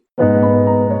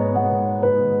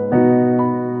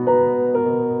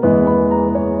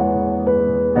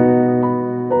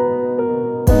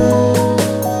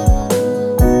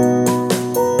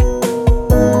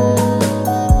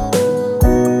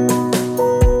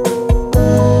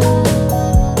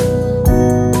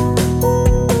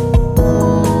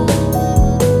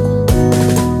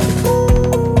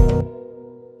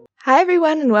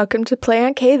welcome to Play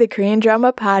on K, the Korean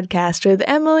drama podcast with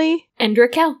Emily and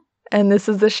Raquel. And this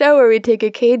is the show where we take a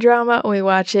K-drama and we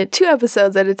watch it 2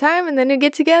 episodes at a time, and then we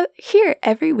get together here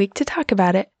every week to talk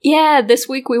about it. Yeah, this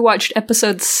week we watched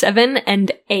episodes 7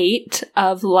 and 8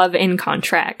 of Love in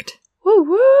Contract. Woo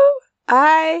woo!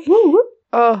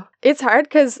 Oh, it's hard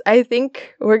because I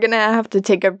think we're gonna have to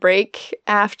take a break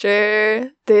after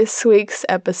this week's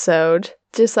episode.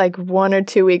 Just like 1 or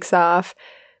 2 weeks off,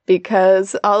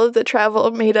 because all of the travel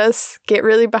made us get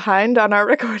really behind on our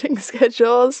recording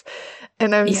schedules,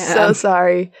 and I'm so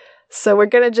sorry. So we're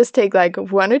gonna just take like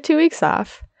 1 or 2 weeks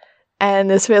off, and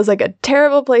this feels like a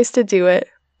terrible place to do it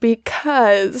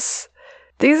because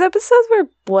these episodes were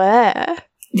bleh.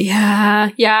 Yeah,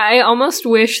 I almost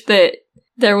wish that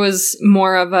there was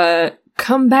more of a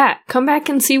come back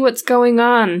and see what's going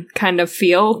on kind of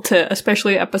feel to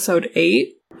especially episode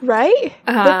 8. Right?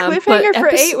 The cliffhanger for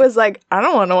 8 was like, I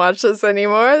don't want to watch this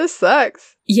anymore. This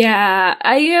sucks. Yeah,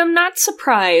 I am not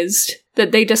surprised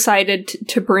that they decided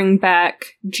to bring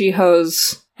back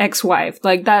Jiho's ex-wife.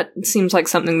 Like, that seems like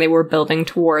something they were building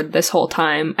toward this whole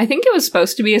time. I think it was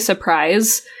supposed to be a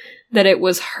surprise that it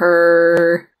was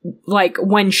her, like,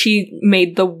 when she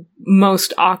made the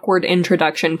most awkward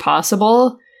introduction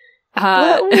possible.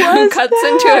 Who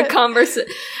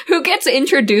gets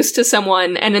introduced to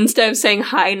someone, and instead of saying,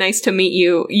 hi, nice to meet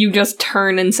you, you just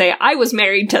turn and say, I was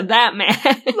married to that man.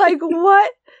 Like,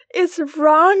 what is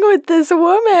wrong with this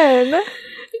woman?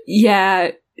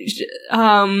 Yeah.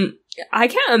 I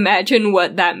can't imagine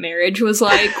what that marriage was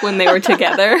like when they were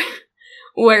together.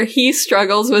 Where he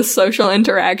struggles with social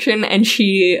interaction and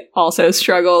she also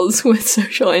struggles with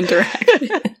social interaction.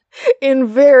 In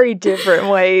very different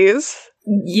ways.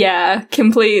 Yeah,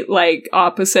 complete, like,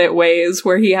 opposite ways,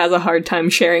 where he has a hard time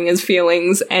sharing his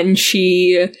feelings and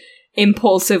she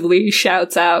impulsively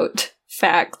shouts out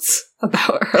facts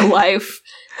about her life.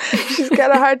 She's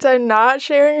got a hard time not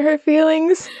sharing her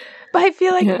feelings. But I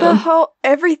feel like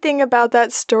everything about that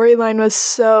storyline was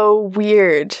so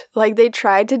weird. Like, they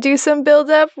tried to do some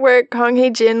build-up where Kang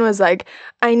Hae-jin was like,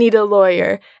 I need a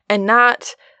lawyer, and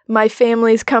not my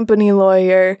family's company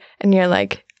lawyer. And you're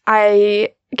like,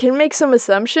 I can make some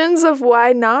assumptions of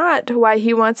why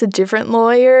he wants a different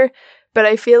lawyer. But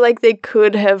I feel like they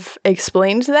could have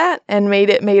explained that and made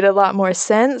a lot more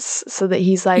sense, so that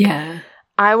he's like,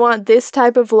 I want this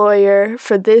type of lawyer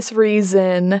for this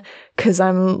reason, because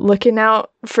I'm looking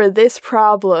out for this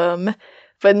problem.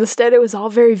 But instead, it was all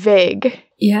very vague.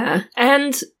 Yeah.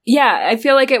 And, yeah, I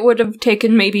feel like it would have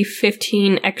taken maybe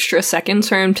 15 extra seconds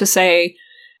for him to say,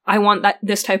 I want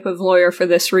this type of lawyer for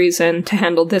this reason to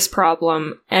handle this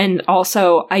problem. And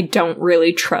also, I don't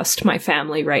really trust my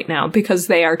family right now because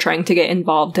they are trying to get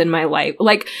involved in my life.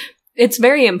 Like, it's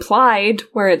very implied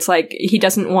where it's like he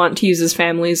doesn't want to use his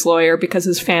family's lawyer because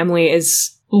his family is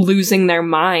losing their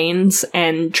minds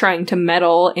and trying to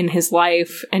meddle in his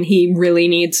life, and he really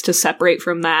needs to separate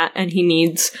from that, and he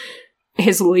needs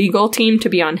his legal team to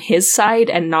be on his side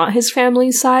and not his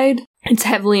family's side. It's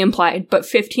heavily implied, but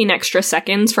 15 extra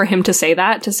seconds for him to say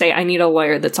that, to say, I need a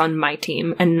lawyer that's on my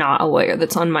team and not a lawyer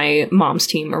that's on my mom's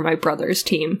team or my brother's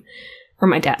team or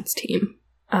my dad's team.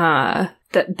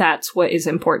 That's what is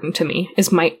important to me,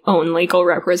 is my own legal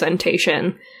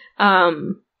representation.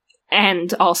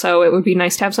 And also, it would be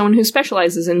nice to have someone who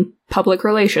specializes in public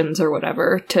relations or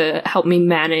whatever to help me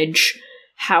manage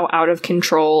how out of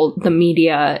control the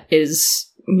media is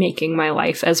making my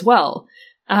life as well.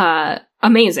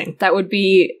 Amazing. That would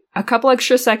be a couple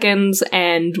extra seconds,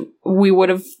 and we would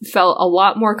have felt a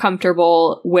lot more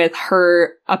comfortable with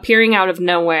her appearing out of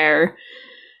nowhere.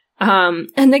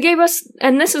 And they gave us,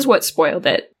 and this is what spoiled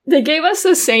it, they gave us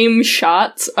the same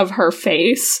shots of her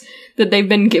face that they've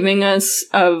been giving us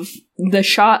of the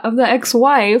shot of the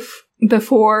ex-wife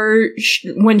before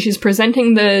when she's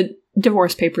presenting the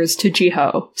divorce papers to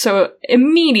Jiho. So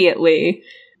immediately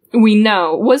we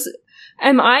know,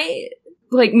 am I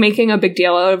like making a big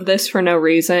deal out of this for no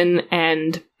reason,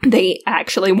 and they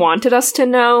actually wanted us to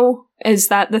know? Is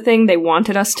that the thing? They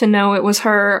wanted us to know it was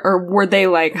her? Or were they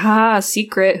like,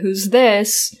 secret, who's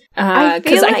this? I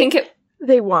think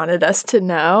they wanted us to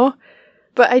know,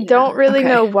 but I don't really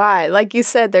know why. Like you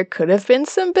said, there could have been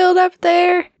some build-up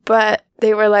there, but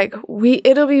they were like,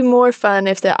 it'll be more fun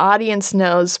if the audience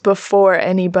knows before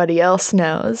anybody else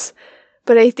knows.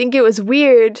 But I think it was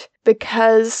weird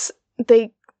because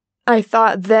I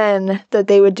thought then that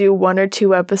they would do 1 or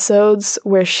 2 episodes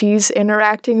where she's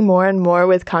interacting more and more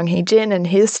with Kang Hae-jin and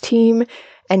his team,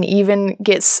 and even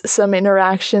gets some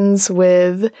interactions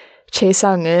with Chae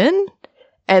Sang-eun,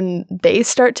 and they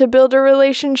start to build a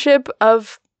relationship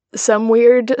of some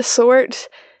weird sort,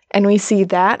 and we see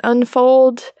that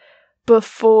unfold.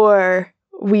 before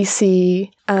we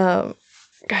see, God,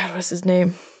 what's his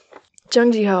name?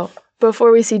 Jung Ji-ho.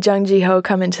 Before we see Jung Ji-ho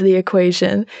come into the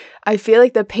equation, I feel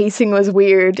like the pacing was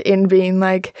weird in being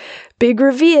like, big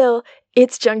reveal,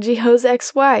 it's Jung Ji-ho's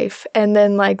ex-wife. And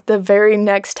then like the very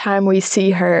next time we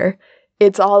see her,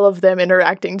 it's all of them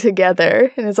interacting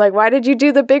together. And it's like, why did you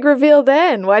do the big reveal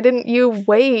then? Why didn't you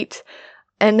wait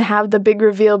and have the big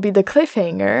reveal be the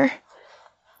cliffhanger?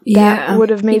 That would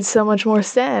have made so much more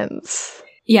sense.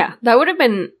 Yeah, that would have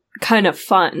been kind of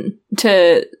fun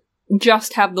to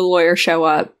just have the lawyer show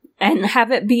up and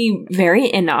have it be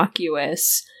very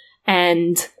innocuous.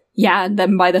 And yeah,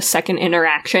 then by the second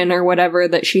interaction or whatever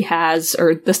that she has,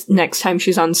 or the next time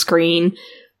she's on screen,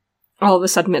 all of a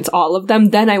sudden it's all of them.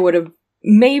 Then I would have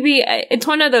maybe, it's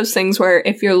one of those things where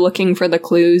if you're looking for the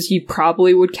clues, you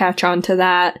probably would catch on to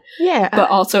that. Yeah. But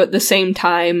also at the same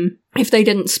time, if they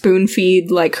didn't spoon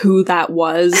feed like who that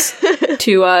was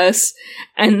to us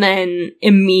and then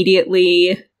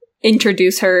immediately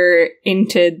introduce her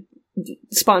into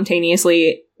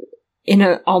spontaneously in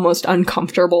an almost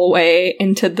uncomfortable way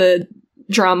into the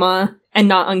drama, and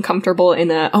not uncomfortable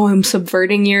in a, oh, I'm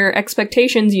subverting your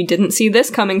expectations, you didn't see this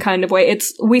coming kind of way.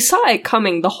 We saw it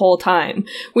coming the whole time.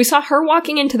 We saw her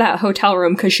walking into that hotel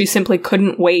room because she simply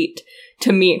couldn't wait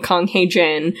to meet Kang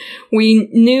Hae-jin. We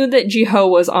knew that Ji-ho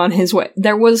was on his way.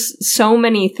 There were so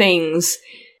many things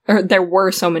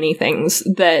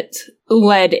that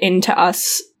led into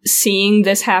us seeing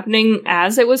this happening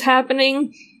as it was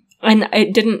happening. And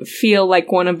it didn't feel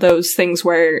like one of those things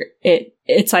where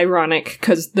it's ironic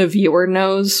because the viewer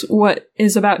knows what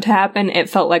is about to happen.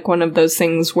 It felt like one of those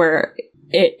things where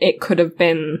it could have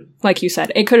been, like you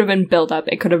said, it could have been build up,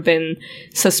 it could have been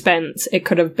suspense, it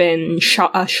could have been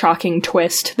a shocking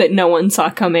twist that no one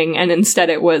saw coming, and instead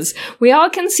it was, we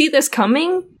all can see this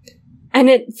coming, and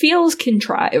it feels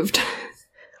contrived.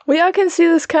 We all can see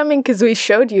this coming because we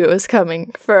showed you it was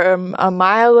coming from a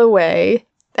mile away.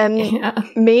 And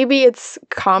maybe it's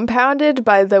compounded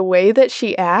by the way that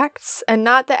she acts, and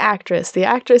not the actress. The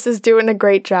actress is doing a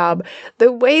great job.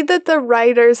 The way that the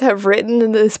writers have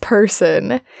written this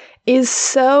person is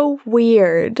so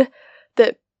weird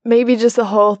that maybe just the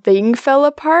whole thing fell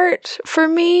apart for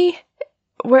me.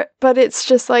 But it's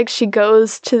just like she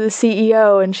goes to the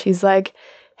CEO and she's like,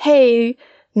 hey,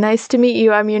 nice to meet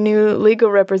you. I'm your new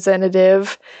legal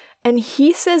representative. And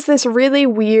he says this really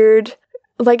weird,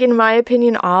 like, in my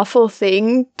opinion, awful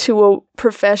thing to a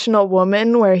professional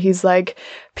woman where he's like,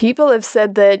 people have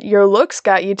said that your looks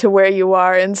got you to where you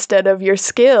are instead of your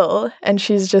skill. And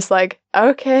she's just like,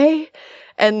 okay.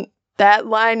 And that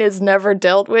line is never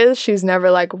dealt with. She's never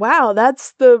like, wow,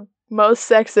 that's the most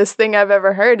sexist thing I've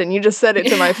ever heard. And you just said it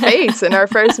to my face in our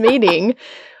first meeting.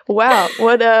 Wow,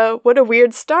 what a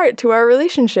weird start to our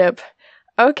relationship.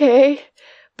 Okay.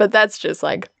 But that's just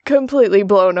like completely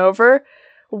blown over.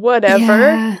 Whatever.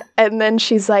 Yeah. And then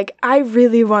she's like, I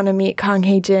really want to meet Kang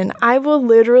Hae-jin. I will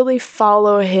literally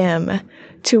follow him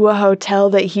to a hotel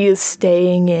that he is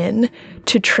staying in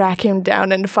to track him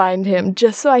down and find him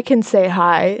just so I can say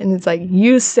hi. And it's like,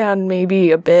 you sound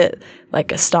maybe a bit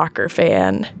like a stalker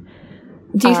fan.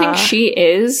 Do you think she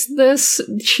is this?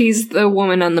 She's the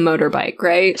woman on the motorbike,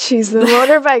 right? She's the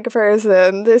motorbike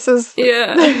person. This is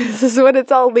what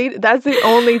it's all that's the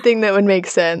only thing that would make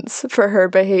sense for her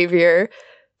behavior.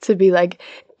 To be like,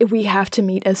 we have to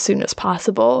meet as soon as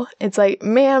possible. It's like,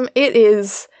 ma'am, it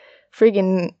is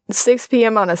freaking 6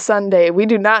 p.m. on a Sunday. We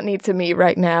do not need to meet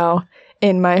right now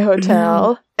in my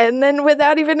hotel. No. And then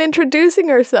without even introducing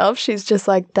herself, she's just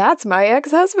like, that's my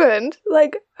ex-husband.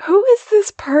 Like, who is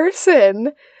this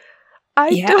person?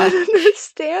 I don't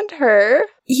understand her.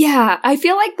 Yeah, I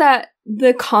feel like that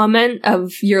the comment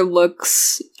of your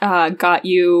looks got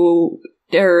you,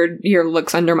 or your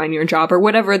looks undermine your job, or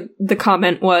whatever the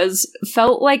comment was,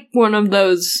 felt like one of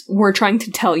those, we're trying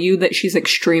to tell you that she's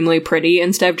extremely pretty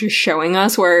instead of just showing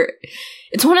us, where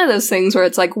it's one of those things where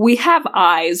it's like, we have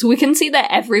eyes. We can see that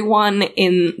everyone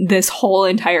in this whole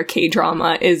entire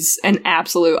K-drama is an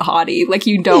absolute hottie. Like,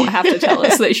 you don't have to tell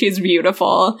us that she's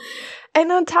beautiful. And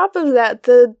on top of that,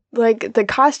 the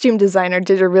costume designer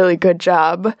did a really good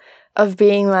job of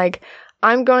being like,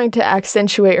 I'm going to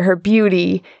accentuate her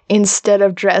beauty instead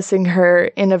of dressing her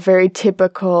in a very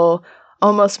typical,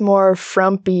 almost more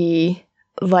frumpy,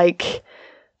 like,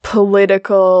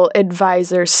 political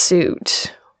advisor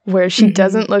suit, where she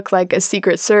doesn't look like a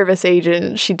Secret Service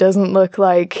agent. She doesn't look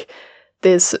like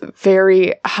this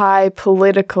very high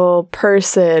political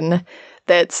person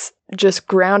that's just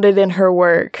grounded in her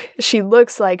work. She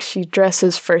looks like she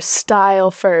dresses for style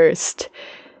first.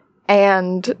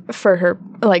 And for her,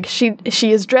 like, she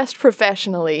is dressed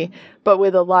professionally, but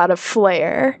with a lot of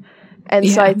flair. And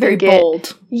so I think very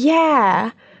bold.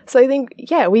 Yeah. So I think,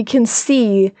 we can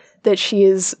see that she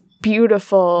is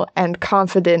beautiful and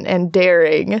confident and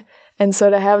daring. And so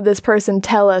to have this person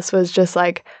tell us was just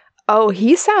like, oh,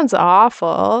 he sounds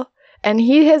awful. And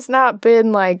he has not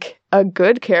been like a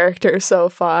good character so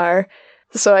far.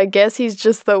 So I guess he's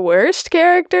just the worst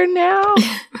character now?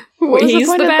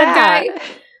 He's the bad guy?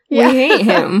 Yeah. We hate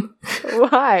him.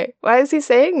 Why? Why is he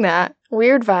saying that?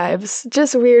 Weird vibes.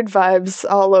 Just weird vibes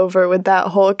all over with that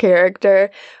whole character.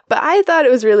 But I thought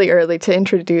it was really early to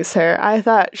introduce her. I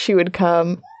thought she would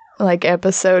come like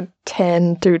episode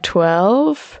 10 through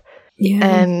 12. Yeah.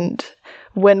 And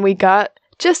when we got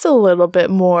just a little bit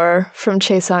more from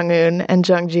Chae Sang-eun and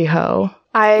Jung Ji-ho,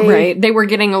 Right. They were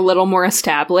getting a little more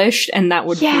established, and that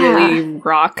would really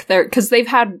rock their... Because they've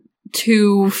had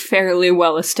 2 fairly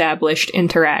well-established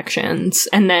interactions,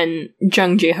 and then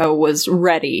Jung Ji-ho was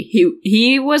ready.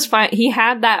 He was fine. He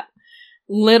had that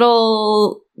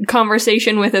little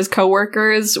conversation with his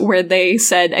coworkers where they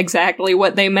said exactly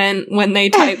what they meant when they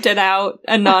typed it out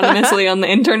anonymously on the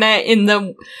internet in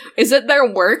the... Is it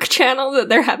their work channel that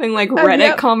they're having, like,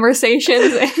 Reddit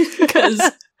conversations? Because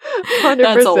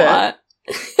that's a lot.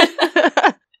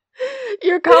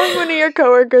 You're calling one of your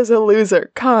coworkers a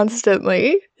loser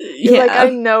constantly. You're like, I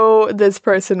know this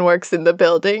person works in the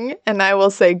building, and I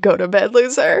will say, go to bed,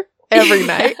 loser, every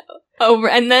night.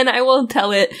 And then I will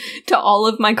tell it to all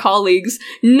of my colleagues,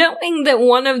 knowing that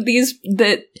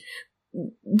that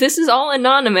this is all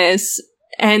anonymous,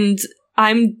 and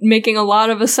I'm making a lot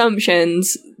of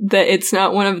assumptions that it's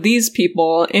not one of these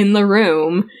people in the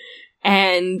room.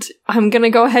 And I'm gonna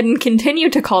go ahead and continue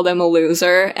to call them a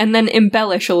loser, and then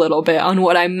embellish a little bit on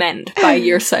what I meant by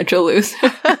you're such a loser.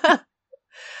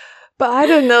 But I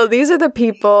don't know, these are the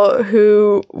people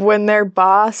who, when their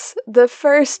boss, the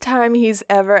first time he's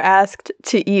ever asked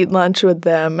to eat lunch with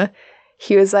them,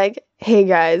 he was like, hey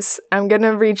guys, I'm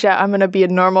gonna reach out, I'm gonna be a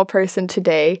normal person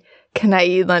today. Can I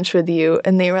eat lunch with you?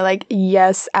 And they were like,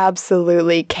 yes,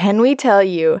 absolutely. Can we tell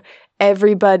you?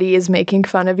 Everybody is making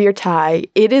fun of your tie.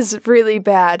 It is really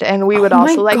bad, and we would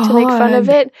also like to make fun of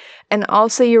it. And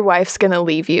also, your wife's gonna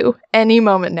leave you any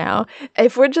moment now.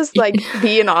 If we're just, like,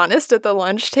 being honest at the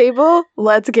lunch table,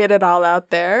 let's get it all out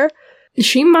there.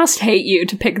 She must hate you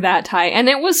to pick that tie. And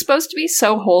it was supposed to be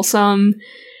so wholesome,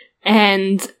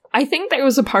 and I think there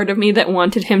was a part of me that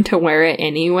wanted him to wear it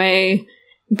anyway.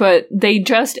 But they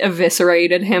just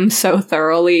eviscerated him so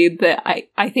thoroughly that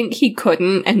I think he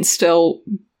couldn't and still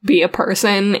be a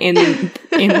person in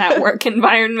that work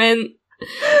environment.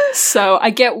 So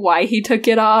I get why he took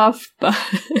it off, but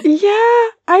yeah,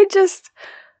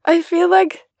 I feel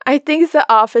like I think the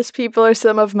Office people are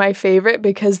some of my favorite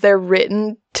because they're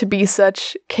written to be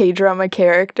such K-drama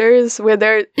characters where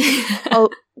they're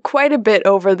quite a bit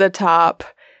over the top,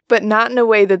 but not in a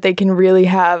way that they can really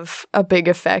have a big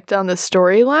effect on the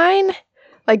storyline.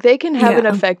 Like, they can have an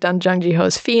effect on Jung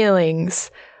Ji-ho's feelings,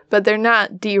 but they're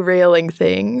not derailing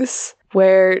things,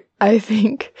 where I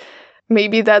think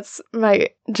maybe that's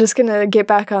just gonna get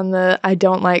back on the I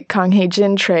don't like Kang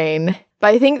Hae-jin train. But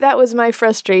I think that was my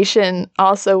frustration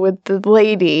also with the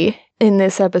lady in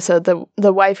this episode,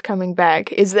 the wife coming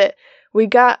back, is that we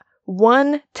got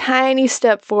one tiny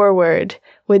step forward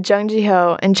with Jung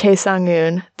Ji-ho and Chae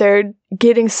Sang-eun. They're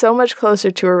getting so much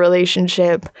closer to a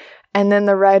relationship, and then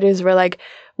the writers were like,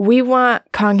 we want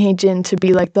Kang Hae-jin to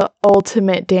be like the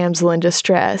ultimate damsel in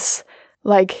distress.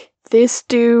 Like, this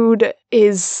dude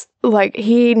is like,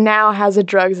 he now has a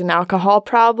drugs and alcohol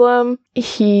problem.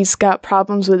 He's got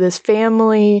problems with his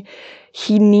family.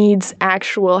 He needs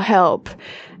actual help.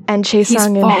 And Chae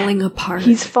Sang-eun... He's falling apart.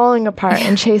 He's falling apart,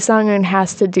 and Chae Sang-eun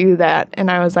has to do that.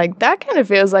 And I was like, that kind of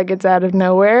feels like it's out of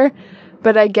nowhere.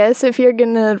 But I guess if you're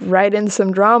gonna write in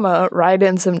some drama, write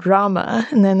in some drama.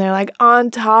 And then they're like,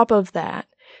 on top of that,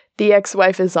 the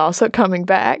ex-wife is also coming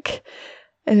back.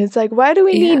 And it's like, why do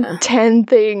we need 10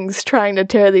 things trying to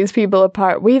tear these people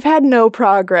apart? We've had no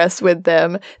progress with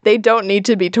them. They don't need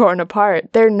to be torn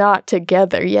apart. They're not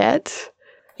together yet.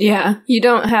 Yeah, you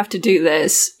don't have to do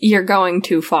this. You're going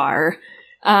too far.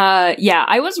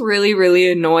 I was really,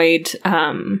 really annoyed.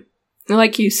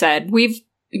 Like you said, we've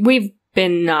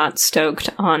been not stoked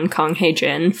on Kang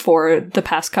Hae-jin for the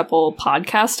past couple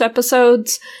podcast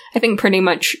episodes. I think pretty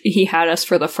much he had us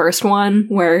for the first one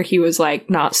where he was like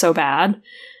not so bad.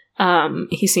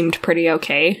 He seemed pretty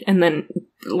okay. And then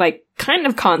like kind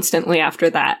of constantly after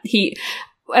that,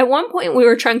 at one point we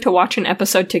were trying to watch an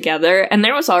episode together and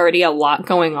there was already a lot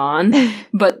going on,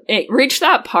 but it reached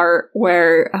that part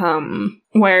where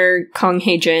Kang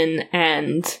Hae-jin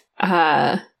and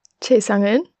Chae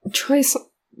Sang-eun?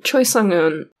 Choi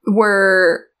Sang-eun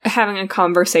were having a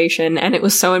conversation, and it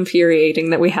was so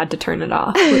infuriating that we had to turn it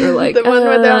off. We were like, the one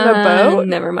where they're on the boat?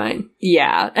 Never mind.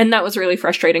 Yeah, and that was really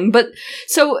frustrating. But,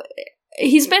 so,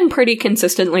 he's been pretty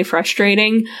consistently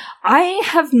frustrating. I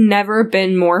have never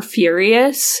been more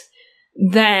furious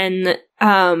than,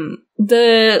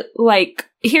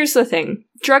 here's the thing.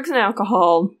 Drugs and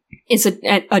alcohol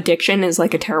addiction is,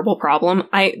 like, a terrible problem.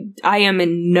 I am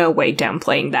in no way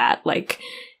downplaying that, like,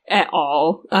 at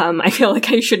all. I feel like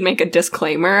I should make a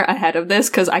disclaimer ahead of this,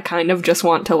 because I kind of just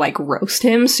want to, like, roast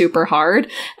him super hard,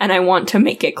 and I want to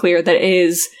make it clear that it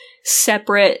is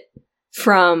separate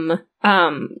from,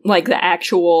 like, the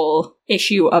actual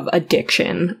issue of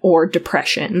addiction or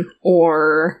depression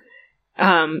or,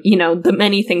 the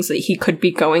many things that he could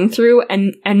be going through,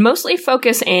 and mostly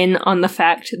focus in on the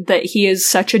fact that he is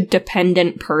such a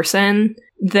dependent person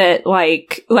that,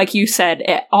 like you said,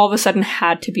 it all of a sudden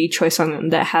had to be Choi Sung-eun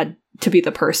that had to be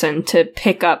the person to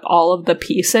pick up all of the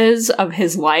pieces of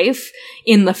his life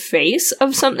in the face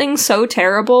of something so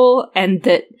terrible, and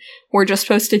that we're just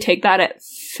supposed to take that at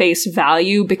face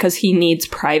value because he needs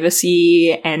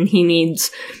privacy, and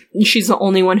she's the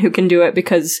only one who can do it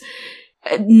because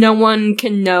no one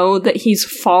can know that he's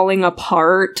falling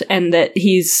apart, and that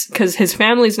because his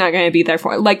family's not going to be there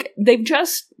for it. Like, they've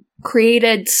just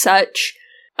created such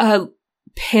a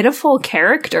pitiful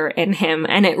character in him,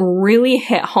 and it really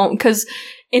hit home, because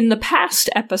in the past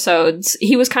episodes,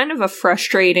 he was kind of a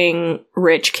frustrating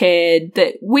rich kid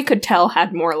that we could tell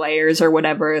had more layers or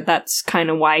whatever. That's kind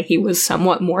of why he was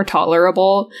somewhat more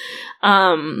tolerable.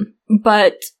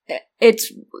 But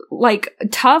it's, like,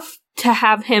 tough to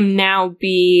have him now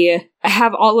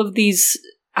have all of these,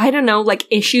 I don't know, like,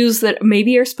 issues that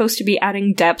maybe are supposed to be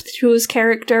adding depth to his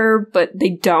character, but they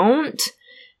don't.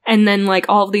 And then, like,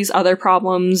 all of these other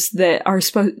problems that are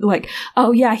supposed, like,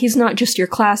 oh yeah, he's not just your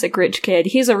classic rich kid.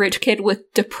 He's a rich kid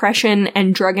with depression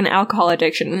and drug and alcohol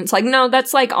addiction. And it's like, no,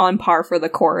 that's, like, on par for the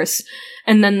course.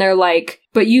 And then they're like,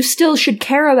 but you still should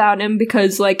care about him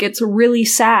because, like, it's really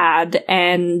sad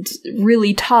and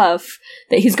really tough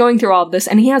that he's going through all of this,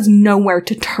 and he has nowhere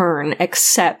to turn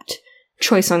except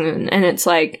Choi Sung-eun. And it's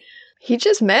like, he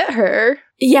just met her.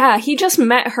 Yeah, he just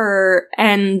met her,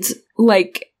 and,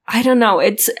 like, I don't know,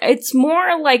 it's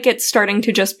more like it's starting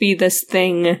to just be this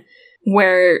thing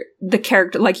where the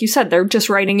character, like you said, they're just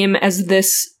writing him as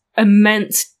this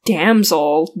immense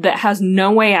damsel that has no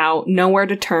way out, nowhere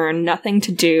to turn, nothing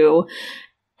to do.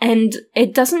 And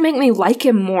it doesn't make me like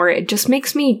him more, it just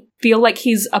makes me feel like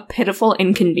he's a pitiful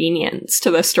inconvenience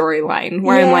to the storyline,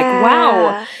 where I'm like,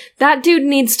 wow, that dude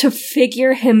needs to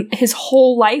figure his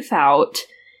whole life out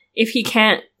if he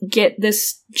can't get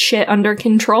this shit under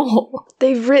control.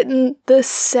 They've written the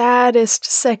saddest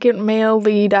second male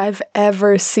lead I've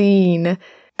ever seen.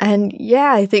 And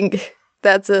yeah, I think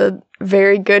that's a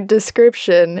very good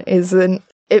description,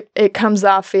 it comes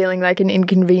off feeling like an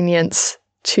inconvenience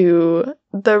to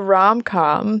the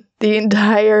rom-com. The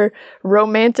entire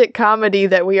romantic comedy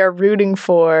that we are rooting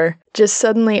for just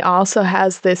suddenly also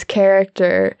has this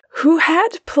character who had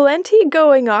plenty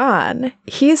going on.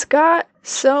 He's got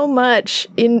so much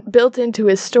built into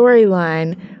his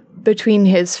storyline between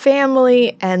his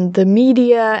family and the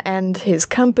media and his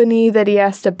company that he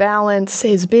has to balance,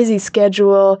 his busy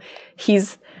schedule.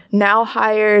 He's now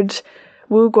hired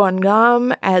Woo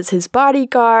Kwon-gam as his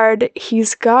bodyguard.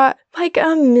 He's got like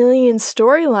a million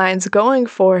storylines going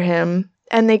for him,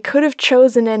 and they could have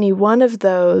chosen any one of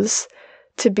those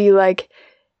to be like,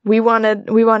 we want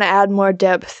to add more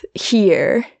depth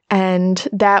here, and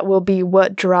that will be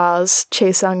what draws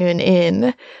Chae Sang-eun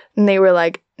in. And they were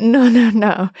like,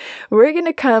 no, we're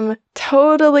gonna come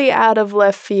totally out of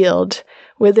left field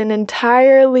with an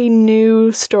entirely new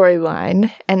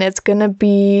storyline, and it's gonna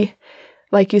be,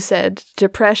 like you said,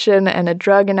 depression and a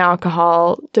drug and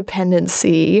alcohol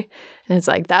dependency. And it's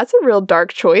like, that's a real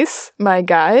dark choice, my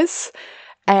guys.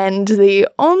 And the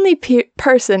only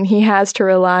person he has to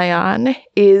rely on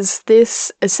is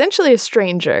this, essentially a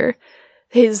stranger,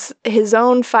 his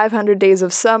own 500 Days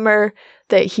of Summer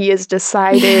that he has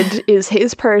decided is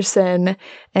his person,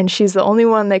 and she's the only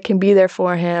one that can be there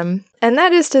for him. And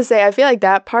that is to say, I feel like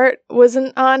that part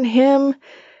wasn't on him,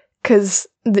 because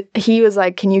he was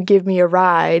like, can you give me a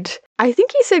ride? I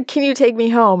think he said, can you take me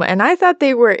home? And I thought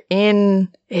they were in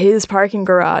his parking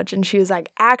garage, and she was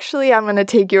like, actually, I'm going to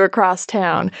take you across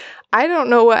town. I don't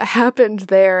know what happened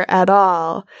there at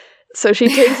all. So she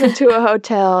takes him to a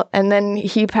hotel, and then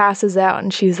he passes out,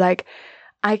 and she's like,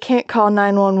 I can't call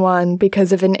 911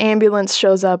 because if an ambulance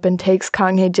shows up and takes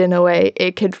Kang Hae-jin away,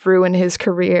 it could ruin his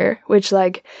career, which,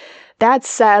 like, that's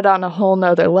sad on a whole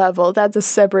nother level. That's a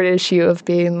separate issue of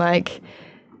being like,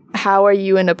 how are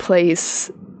you in a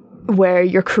place where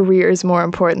your career is more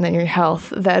important than your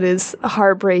health. That is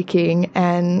heartbreaking,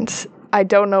 and I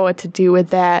don't know what to do with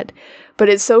that. But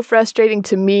it's so frustrating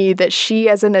to me that she,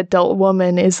 as an adult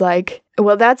woman, is like,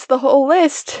 well, that's the whole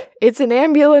list. It's an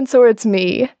ambulance or it's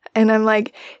me. And I'm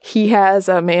like, he has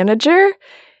a manager.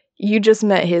 You just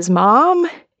met his mom.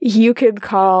 You could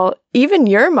call even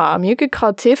your mom. You could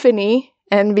call Tiffany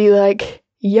and be like,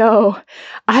 yo,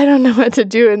 I don't know what to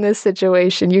do in this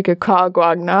situation. You could call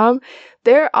Guangnam.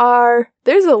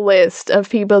 There's a list of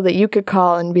people that you could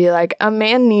call and be like, a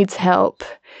man needs help.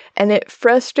 And it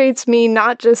frustrates me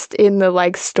not just in the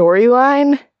like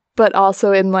storyline, but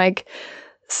also in like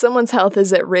someone's health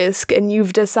is at risk and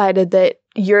you've decided that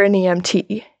you're an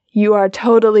EMT. You are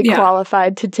totally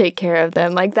qualified to take care of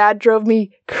them. Like that drove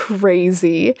me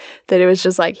crazy that it was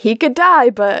just like, he could die,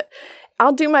 but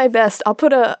I'll do my best. I'll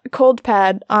put a cold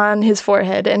pad on his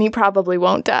forehead and he probably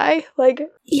won't die. Like,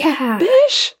 yeah.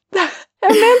 Bish, that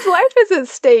man's life is at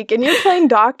stake and you're playing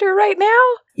doctor right now?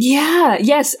 Yeah,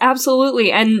 yes,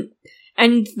 absolutely. And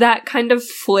that kind of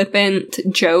flippant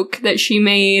joke that she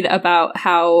made about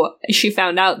how she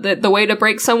found out that the way to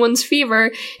break someone's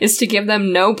fever is to give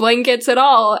them no blankets at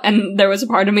all. And there was a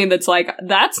part of me that's like,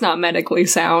 that's not medically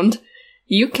sound.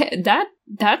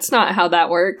 That's not how that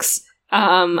works.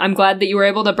 I'm glad that you were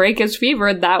able to break his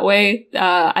fever that way.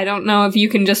 I don't know if you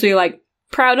can just be like,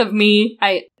 proud of me.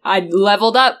 I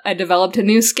leveled up. I developed a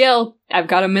new skill. I've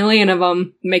got 1 million of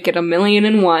them. Make it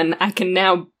 1,000,001. I can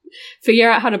now figure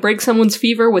out how to break someone's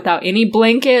fever without any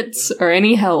blankets or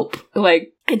any help.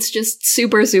 Like, it's just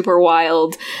super, super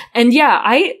wild. And yeah,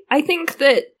 I think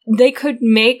that they could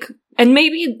make, and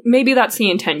maybe that's the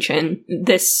intention.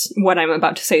 What I'm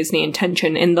about to say is the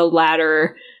intention in the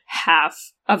latter half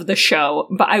of the show,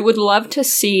 but I would love to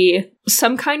see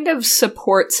some kind of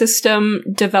support system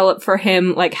develop for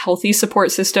him, like healthy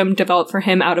support system develop for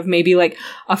him out of maybe like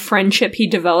a friendship he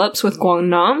develops with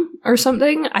Guangnam or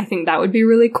something. I think that would be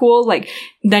really cool. Like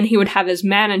then he would have his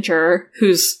manager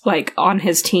who's like on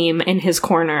his team in his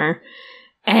corner,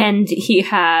 and he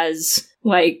has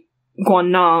like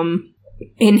Guangnam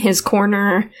in his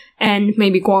corner, and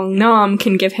maybe Guangnam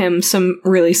can give him some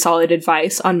really solid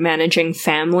advice on managing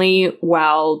family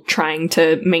while trying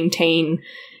to maintain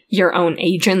your own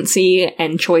agency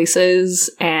and choices,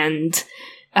 and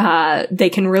they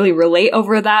can really relate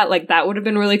over that. Like, that would have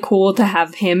been really cool to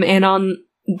have him in on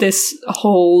this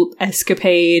whole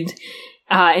escapade,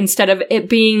 instead of it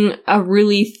being a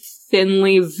really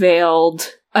thinly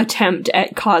veiled attempt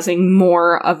at causing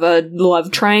more of a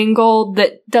love triangle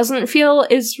that doesn't feel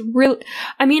is real.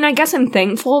 I mean, I guess I'm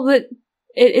thankful that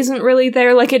it isn't really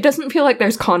there. Like, it doesn't feel like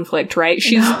there's conflict, right?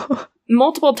 She's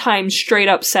multiple times straight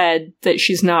up said that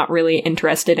she's not really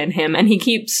interested in him, and he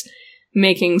keeps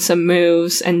making some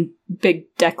moves and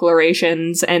big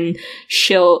declarations, and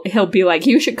he'll be like,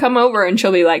 you should come over, and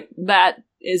she'll be like, that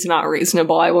is not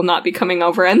reasonable. I will not be coming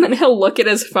over. And then he'll look at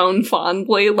his phone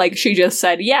fondly, like she just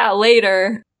said, yeah,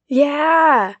 later.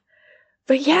 Yeah.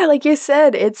 But yeah, like you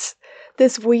said, it's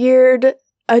this weird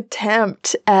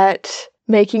attempt at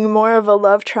making more of a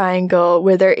love triangle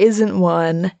where there isn't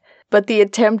one. But the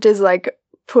attempt is like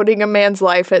putting a man's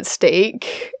life at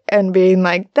stake and being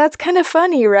like, that's kind of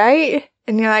funny, right?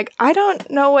 And you're like, I don't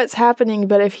know what's happening,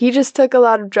 but if he just took a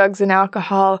lot of drugs and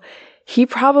alcohol, he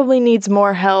probably needs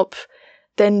more help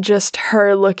than just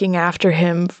her looking after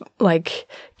him, like,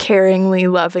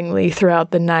 caringly, lovingly throughout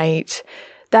the night.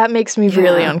 That makes me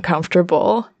really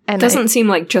uncomfortable. And doesn't seem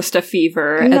like just a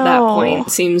fever at that point.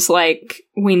 Seems like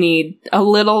we need a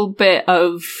little bit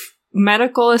of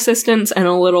medical assistance and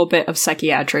a little bit of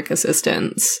psychiatric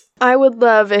assistance. I would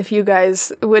love if you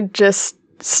guys would just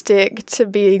stick to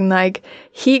being like,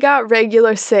 he got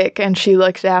regular sick and she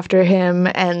looked after him,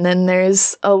 and then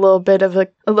there's a little bit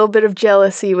of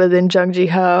jealousy within Jung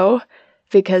Ji-ho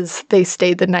because they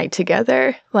stayed the night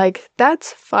together. Like,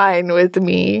 that's fine with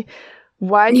me.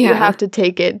 Why do you have to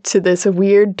take it to this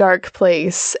weird dark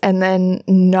place and then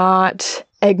not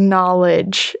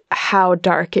acknowledge how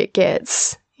dark it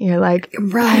gets? You're like,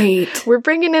 right, we're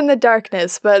bringing in the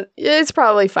darkness, but it's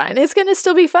probably fine. It's going to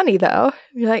still be funny, though.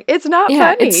 You're like, it's not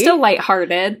funny. It's still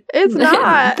lighthearted. It's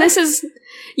not.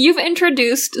 You've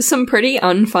introduced some pretty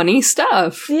unfunny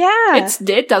stuff. Yeah.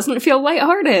 It doesn't feel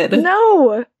lighthearted.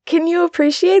 No. Can you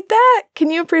appreciate that? Can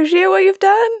you appreciate what you've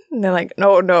done? And they're like,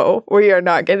 no, we are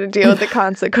not going to deal with the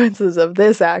consequences of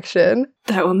this action.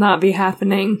 That will not be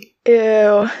happening.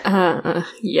 Ew.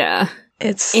 Yeah.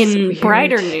 It's in weird.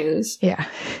 Brighter news. Yeah.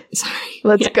 Sorry.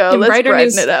 Let's go. Let's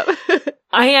brighten it up.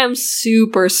 I am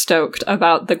super stoked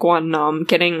about the Guangnam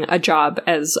getting a job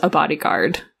as a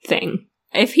bodyguard thing.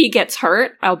 If he gets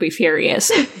hurt, I'll be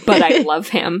furious. But I love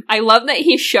him. I love that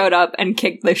he showed up and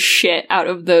kicked the shit out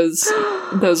of those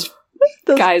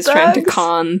guys trying to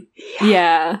con.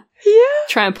 Yeah.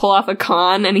 Try and pull off a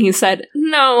con, and he said,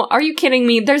 "No, are you kidding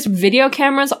me? There's video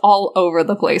cameras all over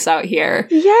the place out here.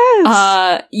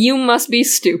 Yes. You must be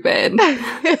stupid."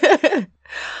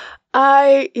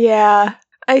 I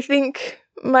think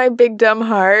my big dumb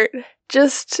heart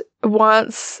just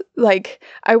wants, like,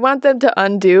 I want them to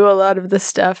undo a lot of the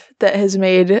stuff that has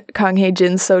made Kang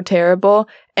Hae-jin so terrible,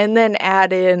 and then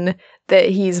add in that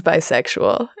he's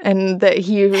bisexual, and that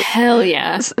he hell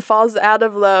yeah falls out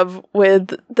of love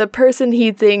with the person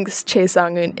he thinks Chae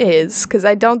Sang-eun is, because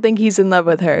I don't think he's in love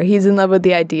with her. He's in love with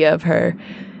the idea of her,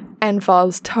 and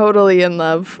falls totally in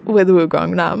love with Woo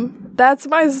Kwang-nam. That's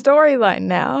my storyline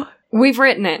now. We've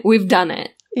written it. We've done it.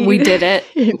 We did it.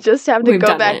 You just have to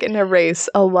go back and erase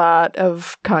a lot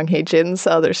of Kang Hae-jin's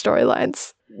other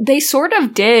storylines. They sort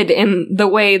of did, in the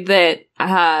way that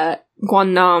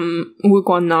Woo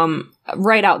Kwang-nam,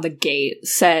 right out the gate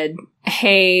said,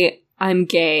 "Hey, I'm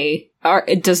gay. Or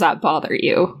does that bother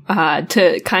you?"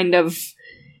 To kind of,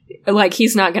 like,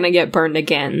 he's not gonna get burned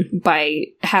again by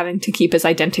having to keep his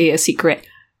identity a secret.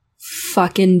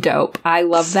 Fucking dope. I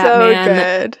love that man. So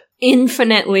good.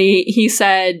 Infinitely. He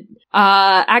said,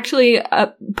 actually,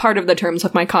 part of the terms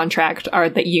of my contract are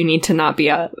that you need to not be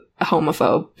a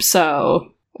homophobe, so...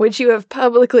 Which you have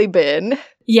publicly been.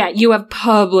 Yeah, you have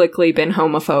publicly been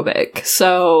homophobic,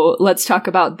 so let's talk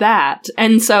about that.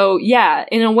 And so, yeah,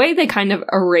 in a way they kind of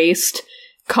erased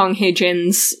Kang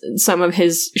Hae-jin's, some of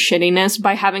his shittiness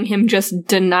by having him just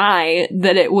deny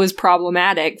that it was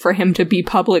problematic for him to be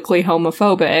publicly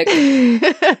homophobic.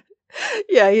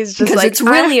 Yeah, he's just because it's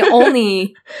really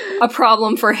only a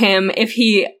problem for him if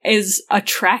he is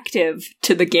attractive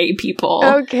to the gay people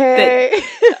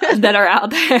that are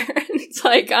out there. It's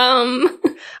like, I'm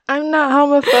not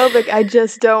homophobic, I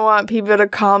just don't want people to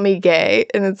call me gay.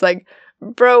 And it's like,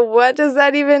 bro, what does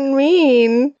that even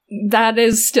mean? That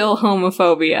is still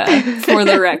homophobia, for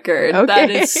the record. Okay. That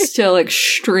is still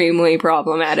extremely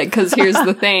problematic, because here's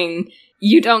the thing.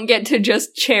 You don't get to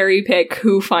just cherry pick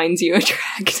who finds you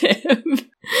attractive.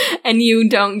 And you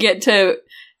don't get to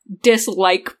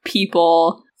dislike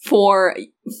people for,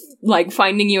 like,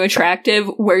 finding you attractive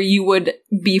where you would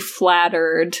be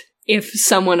flattered if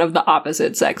someone of the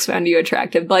opposite sex found you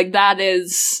attractive. Like, that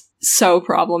is so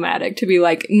problematic to be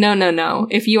like, no.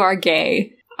 If you are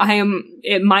gay,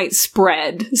 it might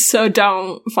spread, so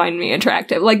don't find me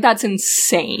attractive. Like, that's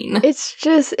insane. It's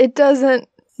just, it doesn't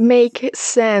make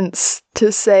sense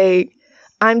to say,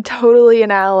 I'm totally an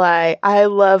ally, I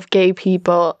love gay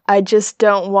people, I just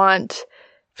don't want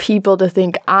people to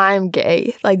think I'm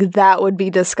gay. Like, that would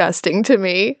be disgusting to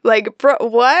me. Like, bro,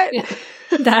 what? Yeah,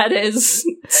 that is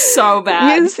so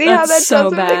bad. You see how that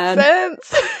doesn't make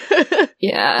sense?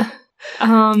 Yeah.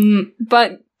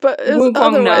 But it's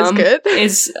otherwise good.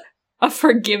 Is a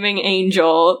forgiving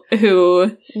angel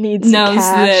who needs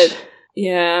cash.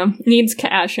 Needs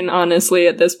cash, and honestly,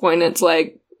 at this point, it's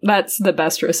like, that's the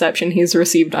best reception he's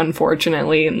received,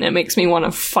 unfortunately, and it makes me want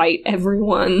to fight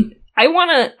everyone. I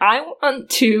want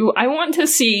to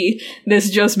see this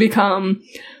just become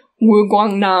Woo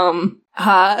Kwang-nam,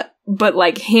 but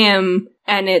like him,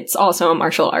 and it's also a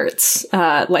martial arts.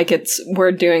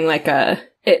 We're doing like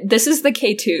this is the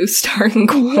K2 starring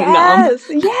Kwang-nam.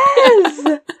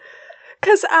 Yes!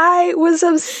 Because I was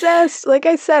obsessed. Like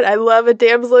I said, I love a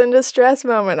damsel in distress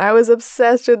moment. I was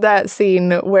obsessed with that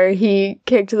scene where he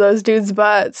kicked those dudes'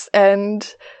 butts,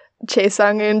 and Chae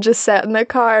Sang-eun just sat in the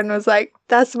car and was like,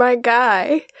 "That's my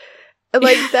guy."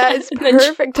 Like, that is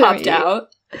perfect to popped me. Out.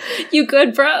 You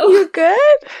good, bro? You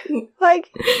good?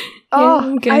 Like,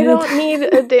 I don't need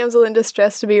a damsel in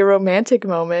distress to be a romantic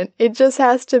moment. It just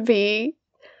has to be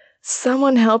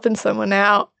someone helping someone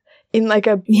out in like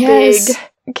a big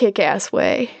kick-ass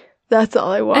way. That's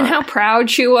all I want. And how proud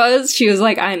she was. She was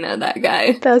like, I know that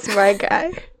guy. That's my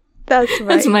guy.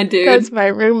 That's my dude. That's my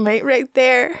roommate right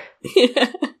there.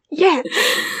 Yeah. Yes.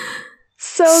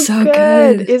 So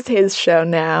good. It's his show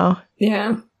now.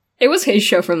 Yeah. It was his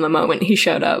show from the moment he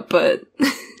showed up, but...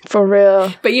 For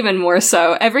real. But even more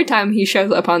so, every time he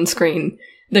shows up on screen,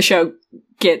 the show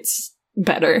gets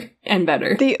better and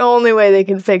better. The only way they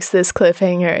can fix this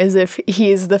cliffhanger is if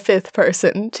he's the fifth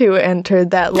person to enter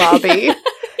that lobby.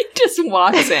 He just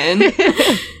walks in.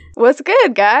 What's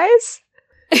good, guys?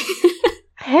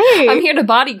 Hey. I'm here to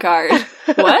bodyguard.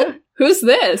 What? Who's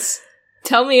this?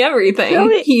 Tell me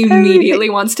everything. He immediately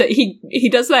wants to... He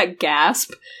does that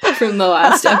gasp from the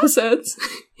last episodes.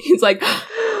 He's like,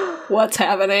 what's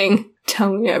happening?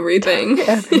 Tell me everything.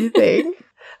 Everything.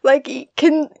 Like,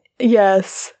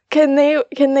 Can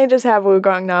they just have Wu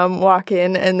Guangnam walk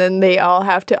in and then they all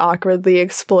have to awkwardly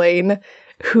explain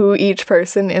who each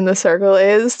person in the circle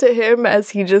is to him as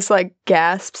he just like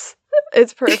gasps?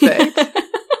 It's perfect.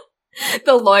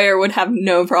 The lawyer would have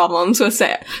no problems with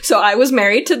saying, so I was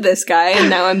married to this guy and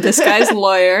now I'm this guy's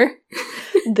lawyer.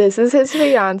 This is his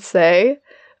fiance.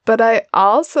 But I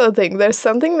also think there's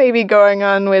something maybe going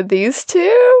on with these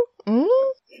two. Wu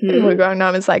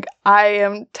Guangnam is like, I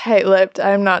am tight-lipped.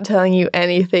 I'm not telling you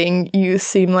anything. You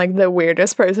seem like the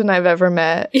weirdest person I've ever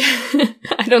met.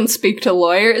 I don't speak to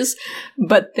lawyers,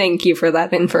 but thank you for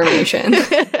that information.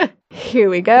 Here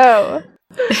we go.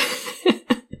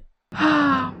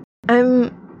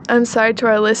 I'm sorry to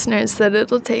our listeners that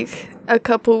it'll take a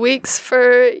couple weeks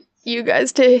for you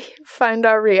guys to find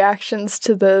our reactions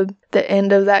to the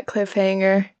end of that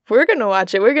cliffhanger. We're going to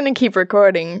watch it. We're going to keep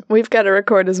recording. We've got to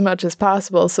record as much as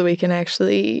possible so we can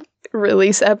actually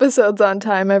release episodes on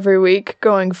time every week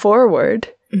going forward.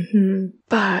 Mm-hmm.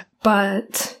 But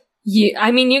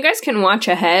you guys can watch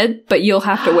ahead, but you'll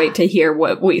have to wait to hear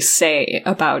what we say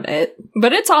about it.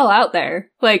 But it's all out there.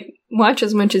 Like, watch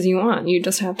as much as you want. You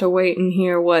just have to wait and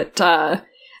hear what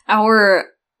our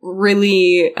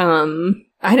really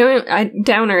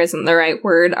downer isn't the right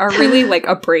word, are really like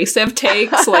abrasive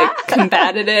takes, like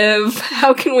combative.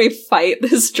 How can we fight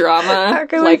this drama? How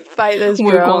can we fight this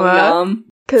drama?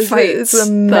 Because it's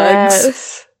a mess.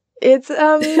 Thugs. It's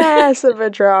a mess of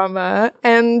a drama,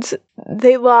 and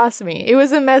they lost me. It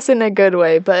was a mess in a good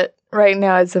way, but right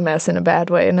now it's a mess in a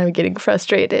bad way, and I'm getting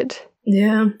frustrated.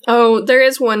 Yeah. Oh, there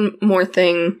is one more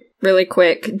thing really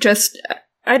quick. Just,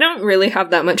 I don't really have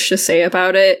that much to say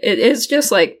about it. It is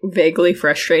just, like, vaguely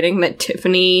frustrating that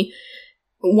Tiffany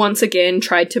once again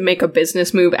tried to make a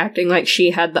business move acting like she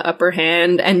had the upper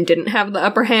hand and didn't have the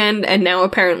upper hand, and now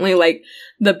apparently, like,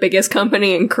 the biggest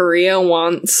company in Korea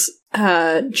wants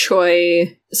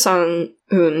Choi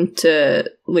Sang-un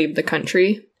to leave the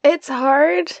country. It's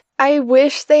hard. I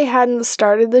wish they hadn't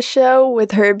started the show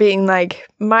with her being like,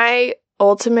 my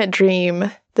ultimate dream,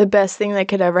 the best thing that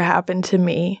could ever happen to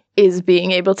me is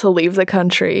being able to leave the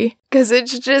country. Because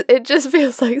it just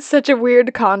feels like such a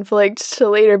weird conflict to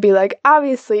later be like,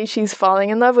 obviously she's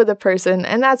falling in love with a person,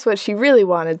 and that's what she really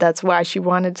wanted. That's why she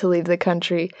wanted to leave the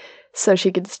country, so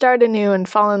she could start anew and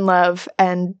fall in love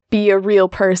and be a real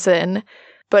person.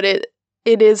 But it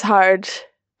is hard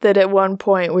that at one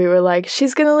point we were like,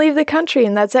 she's gonna leave the country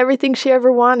and that's everything she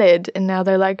ever wanted. And now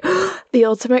they're like, the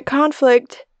ultimate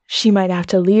conflict, she might have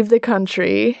to leave the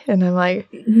country. And I'm like,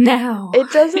 no.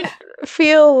 It doesn't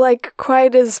feel like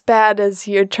quite as bad as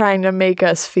you're trying to make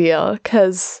us feel.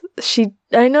 Because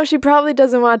I know she probably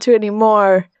doesn't want to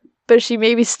anymore, but she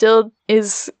maybe still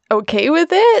is okay with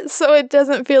it. So it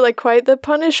doesn't feel like quite the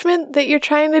punishment that you're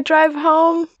trying to drive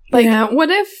home. Like, yeah,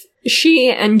 what if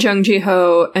she and Jung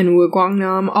Ji-ho and Wu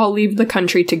Guangnam all leave the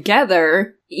country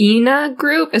together? Ina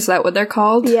Group, is that what they're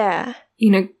called? Yeah.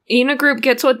 Ina Group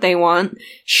gets what they want.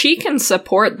 She can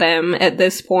support them at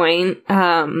this point.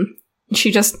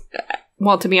 She just,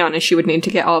 well, to be honest, she would need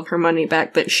to get all of her money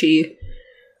back that she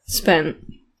spent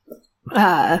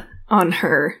on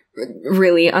her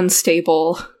really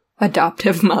unstable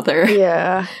adoptive mother.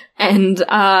 Yeah. And,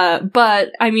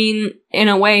 but, I mean, in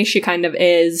a way, she kind of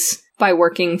is by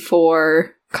working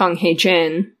for Kang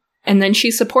Hae-jin. And then she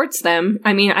supports them.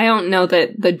 I mean, I don't know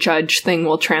that the judge thing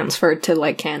will transfer to,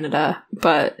 like, Canada,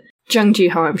 but Jung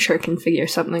Ji-ho, I'm sure, can figure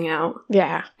something out.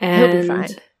 Yeah, and he'll be fine.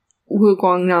 Wu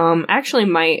Guangnam actually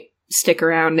might stick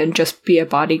around and just be a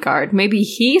bodyguard. Maybe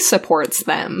he supports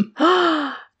them.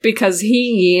 Because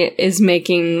he is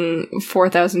making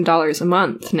 $4,000 a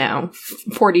month now.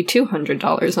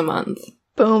 $4,200 a month.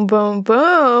 Boom, boom,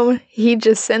 boom. He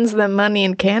just sends them money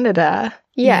in Canada.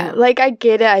 Yeah, like, I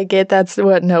get that's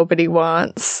what nobody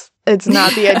wants. It's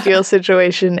not the ideal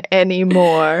situation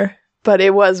anymore. But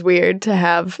it was weird to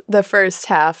have the first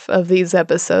half of these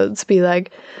episodes be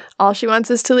like, all she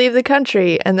wants is to leave the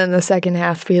country. And then the second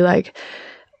half be like,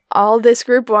 all this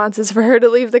group wants is for her to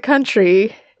leave the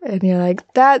country. And you're like,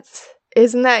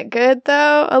 isn't that good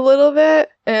though? A little bit?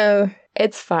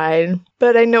 It's fine.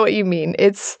 But I know what you mean.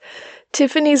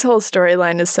 Tiffany's whole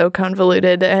storyline is so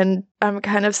convoluted, and I'm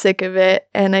kind of sick of it,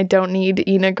 and I don't need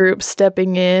Ina Group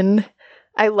stepping in.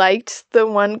 I liked the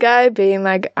one guy being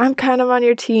like, I'm kind of on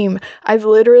your team. I've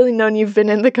literally known you've been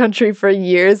in the country for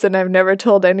years, and I've never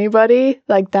told anybody.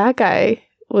 Like, that guy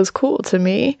was cool to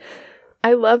me.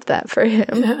 I love that for him.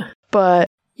 Yeah. But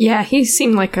yeah, he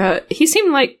seems like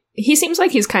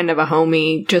he's kind of a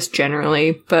homie just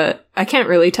generally, but I can't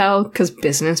really tell because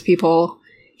business people.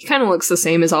 He kind of looks the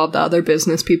same as all the other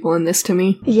business people in this to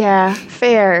me. Yeah,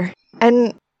 fair.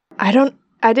 And I don't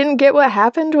I didn't get what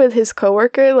happened with his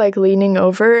coworker, like, leaning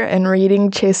over and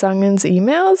reading Chae Sung-eun's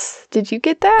emails. Did you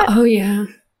get that? Oh, yeah.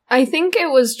 I think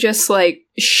it was just, like,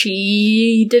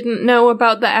 she didn't know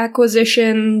about the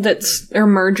acquisition or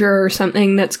merger or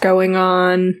something that's going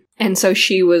on. And so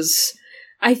she was...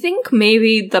 I think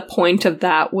maybe the point of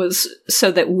that was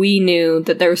so that we knew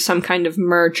that there was some kind of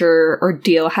merger or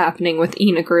deal happening with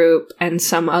Ina Group and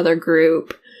some other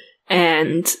group.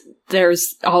 And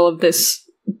there's all of this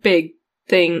big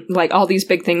thing, like all these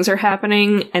big things are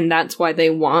happening, and that's why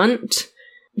they want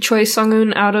Choi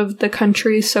Sung-eun out of the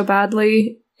country so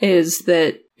badly, is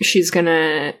that she's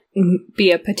gonna be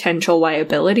a potential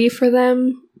liability for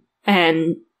them.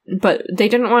 But they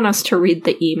didn't want us to read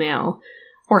the email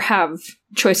or have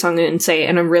Choi Sung-eun say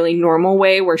in a really normal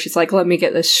way where she's like, let me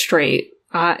get this straight.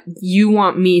 You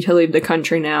want me to leave the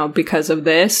country now because of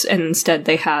this? And instead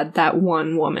they had that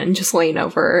one woman just lean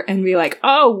over and be like,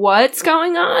 oh, what's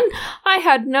going on? I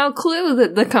had no clue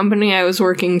that the company I was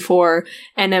working for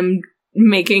and am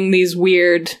making these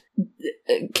weird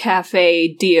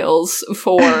cafe deals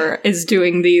for is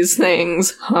doing these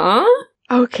things. Huh?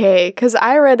 Okay, because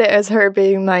I read it as her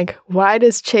being like, why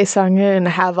does Chae Sung-eun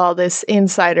have all this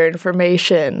insider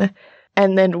information?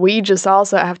 And then we just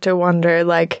also have to wonder,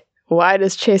 like, why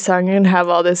does Chae Sung-eun have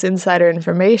all this insider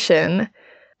information?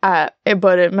 But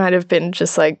it might have been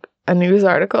just, like, a news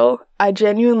article. I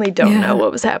genuinely don't know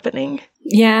what was happening.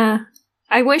 Yeah.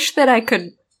 I wish that I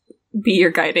could be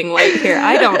your guiding light here.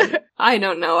 I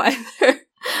don't know either.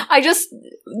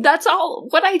 That's all,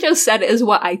 what I just said is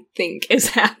what I think is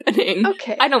happening.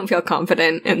 Okay. I don't feel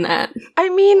confident in that. I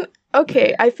mean,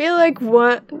 okay, I feel like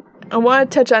I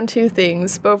want to touch on two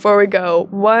things before we go.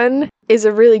 One is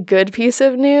a really good piece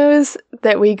of news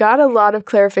that we got a lot of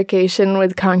clarification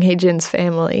with Kang Hae-jin's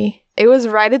family. It was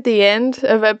right at the end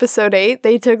of episode 8.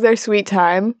 They took their sweet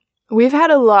time. We've had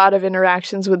a lot of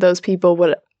interactions with those people,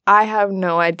 but I have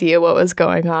no idea what was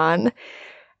going on.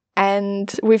 And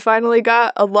we finally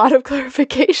got a lot of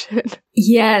clarification.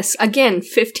 Yes. Again,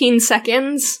 15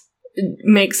 seconds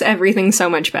makes everything so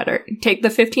much better. Take the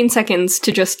 15 seconds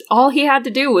to just... all he had to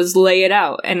do was lay it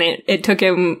out. And it took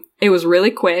him... it was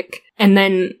really quick. And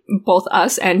then both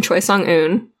us and Choi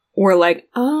Sung-eun were like,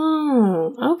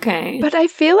 oh, okay. But I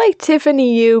feel like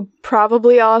Tiffany Yu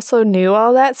probably also knew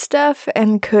all that stuff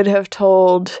and could have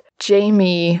told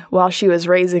Jamie while she was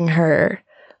raising her.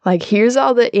 Like, here's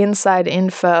all the inside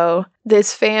info.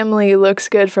 This family looks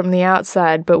good from the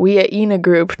outside, but we at Ina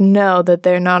Group know that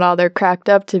they're not all they're cracked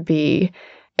up to be.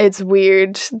 It's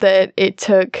weird that it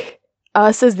took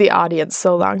us as the audience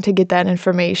so long to get that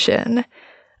information.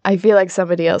 I feel like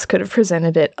somebody else could have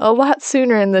presented it a lot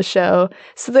sooner in the show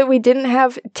so that we didn't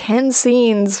have 10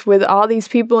 scenes with all these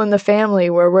people in the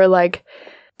family where we're like,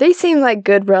 they seem like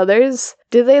good brothers.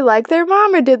 Did they like their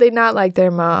mom or did they not like their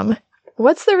mom?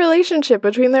 What's the relationship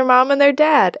between their mom and their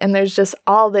dad? And there's just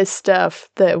all this stuff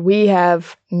that we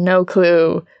have no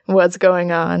clue what's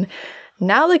going on.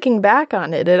 Now looking back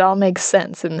on it, it all makes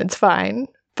sense and it's fine.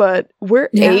 But we're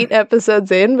 8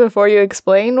 episodes in before you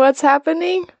explain what's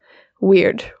happening?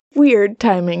 Weird. Weird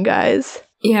timing, guys.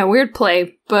 Yeah, weird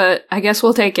play, but I guess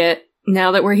we'll take it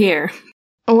now that we're here.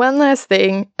 One last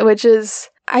thing, which is,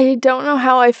 I don't know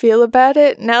how I feel about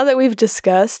it now that we've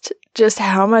discussed just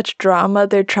how much drama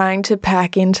they're trying to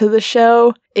pack into the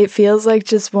show. It feels like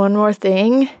just one more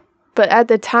thing, but at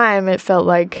the time it felt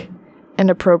like an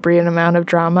appropriate amount of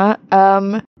drama.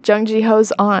 Jung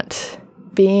Ji-ho's aunt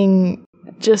being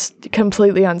just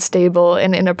completely unstable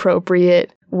and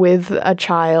inappropriate with a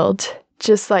child.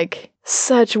 Just like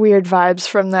such weird vibes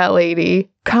from that lady,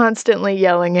 constantly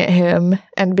yelling at him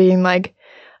and being like,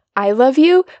 I love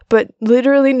you, but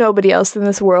literally nobody else in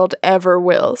this world ever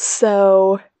will.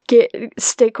 So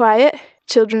stay quiet.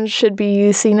 Children should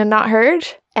be seen and not heard.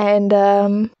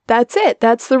 And that's it.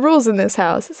 That's the rules in this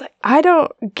house. It's like, I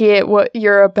don't get what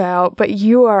you're about, but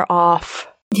you are off.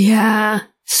 Yeah.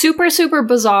 Super, super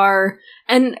bizarre.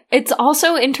 And it's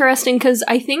also interesting because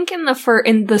I think in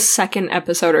the second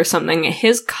episode or something,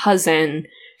 his cousin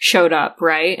showed up,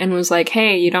 right? And was like,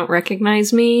 hey, you don't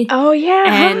recognize me? Oh,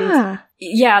 yeah. And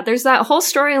yeah, there's that whole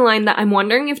storyline that I'm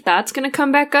wondering if that's going to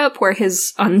come back up where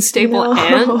his unstable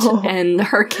aunt and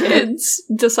her kids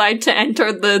decide to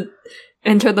enter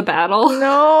the battle.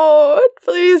 No,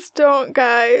 please don't,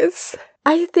 guys.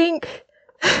 I think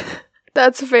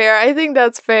that's fair. I think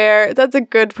that's fair. That's a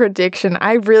good prediction.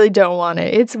 I really don't want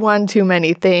it. It's one too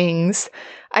many things.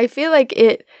 I feel like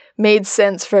it made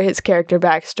sense for his character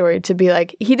backstory to be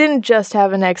like, he didn't just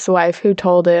have an ex-wife who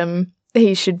told him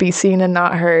he should be seen and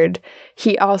not heard.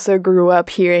 He also grew up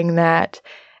hearing that.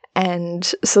 And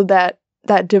so that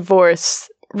divorce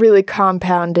really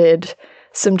compounded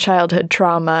some childhood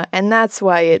trauma, and that's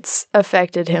why it's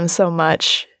affected him so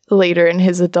much later in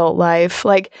his adult life.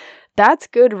 Like, that's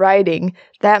good writing.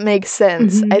 That makes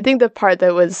sense. I think the part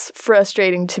that was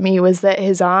frustrating to me was that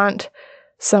his aunt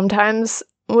sometimes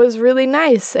was really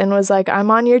nice and was like, I'm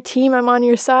on your team, I'm on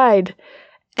your side,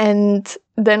 and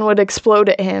then would explode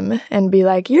at him and be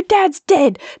like, your dad's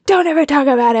dead, don't ever talk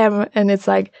about him. And it's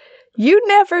like, you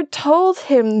never told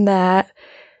him that.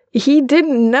 He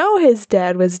didn't know his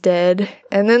dad was dead.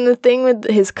 And then the thing with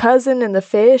his cousin and the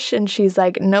fish, and she's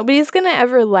like, nobody's gonna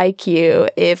ever like you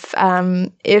if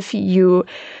you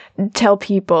tell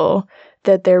people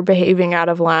that they're behaving out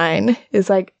of line. Is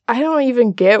like, I don't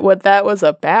even get what that was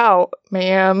about,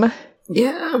 ma'am.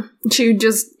 Yeah. She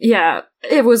just, yeah,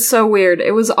 it was so weird.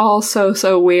 It was all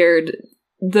so weird.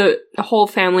 The whole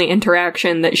family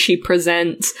interaction that she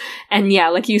presents. And yeah,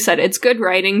 like you said, it's good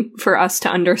writing for us to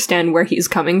understand where he's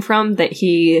coming from, that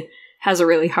he has a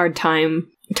really hard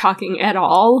time talking at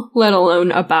all, let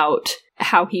alone about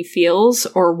how he feels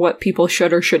or what people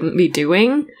should or shouldn't be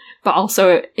doing. But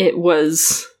also it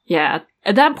was, yeah,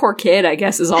 that poor kid, I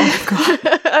guess, is all I've got.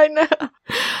 I know.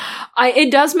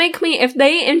 It does make me, if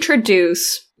they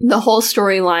introduce the whole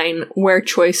storyline where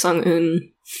Choi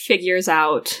Sung-eun figures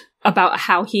out about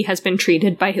how he has been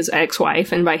treated by his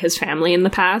ex-wife and by his family in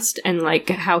the past, and like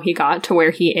how he got to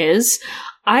where he is,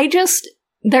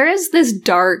 there is this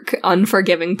dark,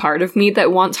 unforgiving part of me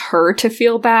that wants her to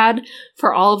feel bad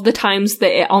for all of the times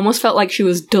that it almost felt like she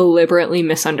was deliberately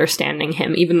misunderstanding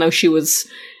him, even though she was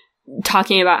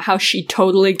talking about how she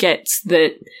totally gets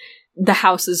that the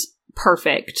house is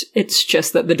perfect, it's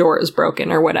just that the door is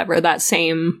broken or whatever. That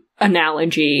same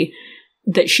analogy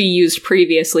that she used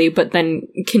previously, but then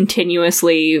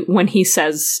continuously when he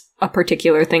says a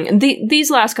particular thing. And these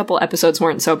last couple episodes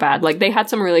weren't so bad. Like, they had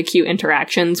some really cute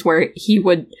interactions where he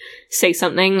would say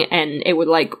something and it would,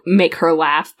 like, make her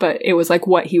laugh, but it was, like,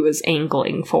 what he was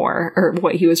angling for, or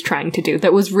what he was trying to do.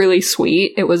 That was really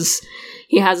sweet.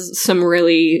 He has some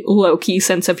really low-key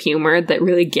sense of humor that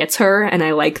really gets her, and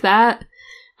I like that.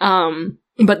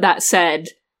 But that said,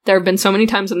 there have been so many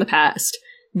times in the past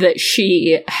that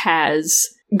she has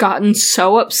gotten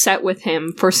so upset with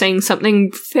him for saying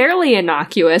something fairly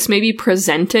innocuous, maybe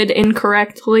presented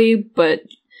incorrectly, but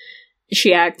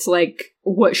she acts like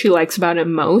what she likes about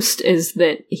him most is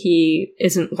that he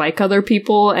isn't like other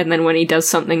people, and then when he does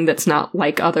something that's not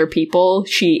like other people,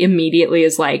 she immediately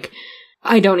is like,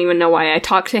 I don't even know why I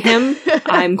talked to him.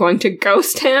 I'm going to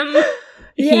ghost him.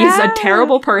 Yeah. He's a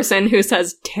terrible person who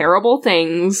says terrible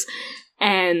things,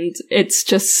 and it's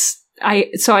just...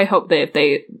 So I hope that if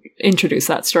they introduce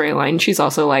that storyline, she's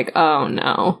also like, oh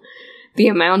no, the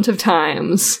amount of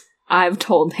times I've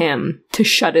told him to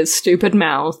shut his stupid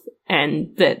mouth,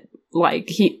 and that, like,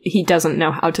 he doesn't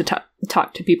know how to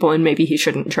talk to people, and maybe he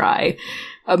shouldn't try.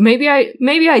 Maybe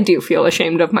I do feel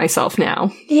ashamed of myself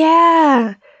now.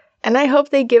 Yeah. And I hope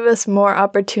they give us more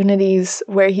opportunities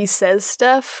where he says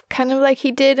stuff, kind of like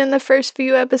he did in the first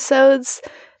few episodes,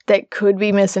 that could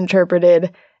be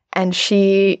misinterpreted, and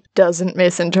she doesn't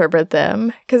misinterpret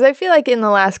them. Because I feel like in the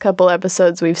last couple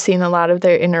episodes, we've seen a lot of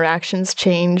their interactions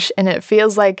change, and it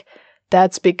feels like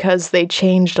that's because they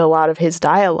changed a lot of his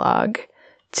dialogue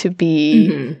to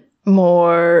be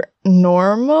more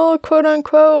normal, quote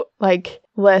unquote, like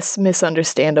less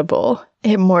misunderstandable.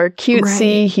 More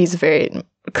cutesy, right. He's very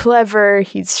clever,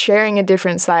 he's sharing a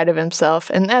different side of himself,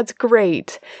 and that's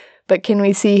great. But can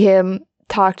we see him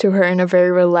talk to her in a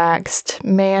very relaxed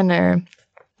manner?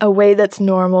 A way that's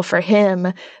normal for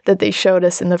him, that they showed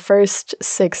us in the first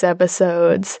 6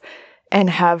 episodes, and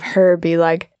have her be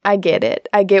like, I get it.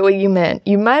 I get what you meant.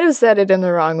 You might have said it in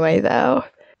the wrong way, though.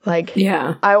 Like,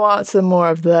 yeah, I want some more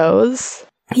of those.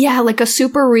 Yeah, like a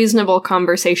super reasonable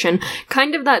conversation.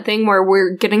 Kind of that thing where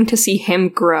we're getting to see him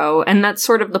grow, and that's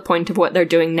sort of the point of what they're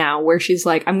doing now, where she's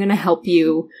like, I'm going to help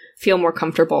you feel more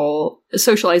comfortable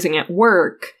socializing at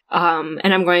work,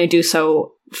 and I'm going to do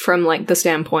so from, like, the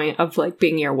standpoint of, like,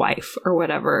 being your wife or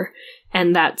whatever.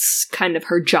 And that's kind of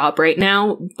her job right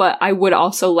now. But I would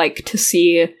also like to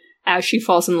see, as she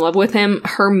falls in love with him,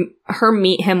 her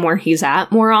meet him where he's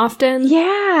at more often.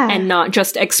 Yeah. And not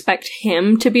just expect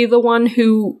him to be the one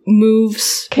who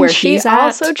moves where he's at. Can she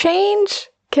also change?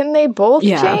 Can they both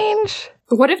change?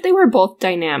 What if they were both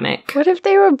dynamic?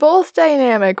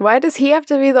 Why does he have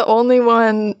to be the only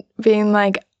one being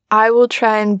like, I will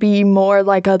try and be more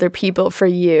like other people for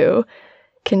you?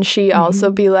 Can she also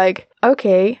be like,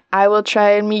 okay, I will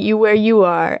try and meet you where you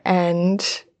are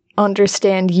and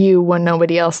understand you when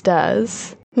nobody else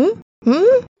does?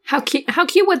 How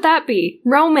cute would that be?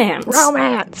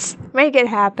 Romance. Make it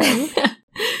happen.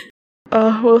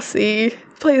 Oh, we'll see.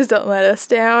 Please don't let us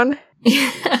down.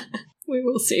 We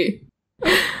will see.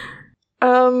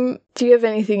 Do you have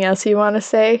anything else you want to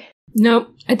say?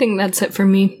 Nope, I think that's it for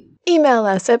me. Email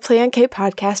us at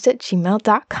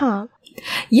playonkpodcast@gmail.com.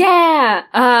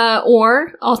 Yeah!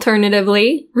 Or,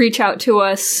 alternatively, reach out to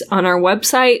us on our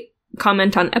website,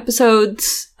 comment on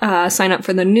episodes, sign up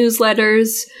for the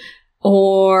newsletters,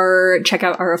 or check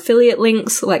out our affiliate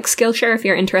links like Skillshare if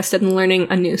you're interested in learning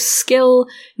a new skill,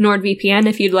 NordVPN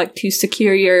if you'd like to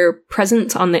secure your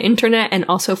presence on the internet and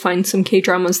also find some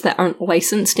K-dramas that aren't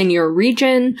licensed in your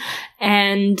region,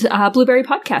 and Blueberry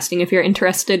Podcasting if you're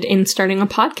interested in starting a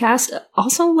podcast.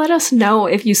 Also, let us know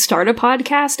if you start a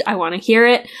podcast. I want to hear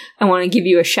it. I want to give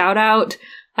you a shout out.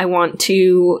 I want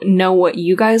to know what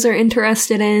you guys are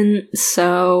interested in,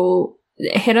 so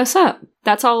hit us up.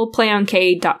 That's all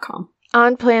playonk.com.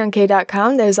 On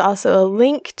playonk.com, there's also a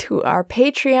link to our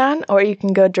Patreon, or you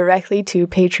can go directly to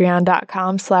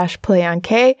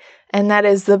patreon.com/playonk, and that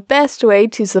is the best way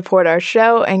to support our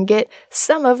show and get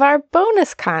some of our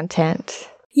bonus content.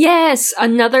 Yes,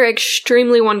 another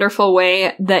extremely wonderful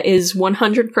way that is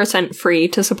 100% free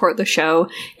to support the show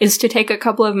is to take a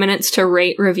couple of minutes to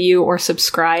rate, review, or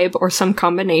subscribe, or some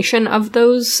combination of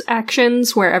those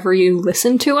actions wherever you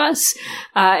listen to us.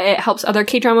 It helps other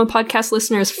K-drama podcast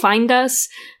listeners find us,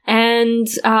 and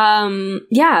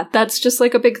yeah, that's just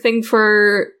like a big thing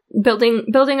for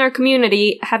building our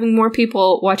community, having more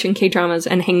people watching K-dramas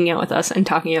and hanging out with us and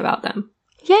talking about them.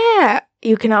 Yeah,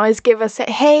 you can always give us a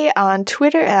hey on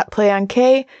Twitter at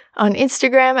PlayOnK, on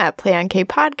Instagram at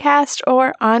PlayOnKPodcast,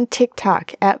 or on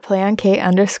TikTok at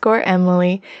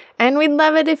PlayOnK_Emily. And we'd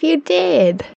love it if you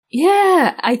did.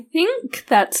 Yeah, I think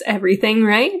that's everything,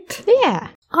 right? Yeah.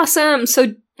 Awesome.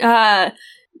 So,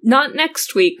 not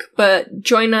next week, but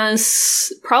join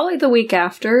us probably the week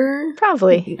after.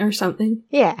 Probably. Or something.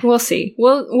 Yeah. We'll see.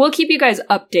 We'll keep you guys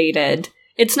updated.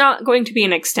 It's not going to be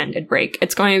an extended break.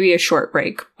 It's going to be a short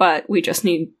break, but we just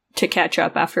need to catch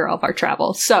up after all of our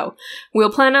travel. So, we'll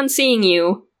plan on seeing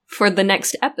you for the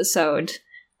next episode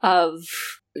of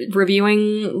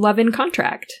reviewing Love in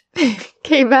Contract.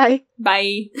 Okay, bye.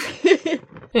 Bye.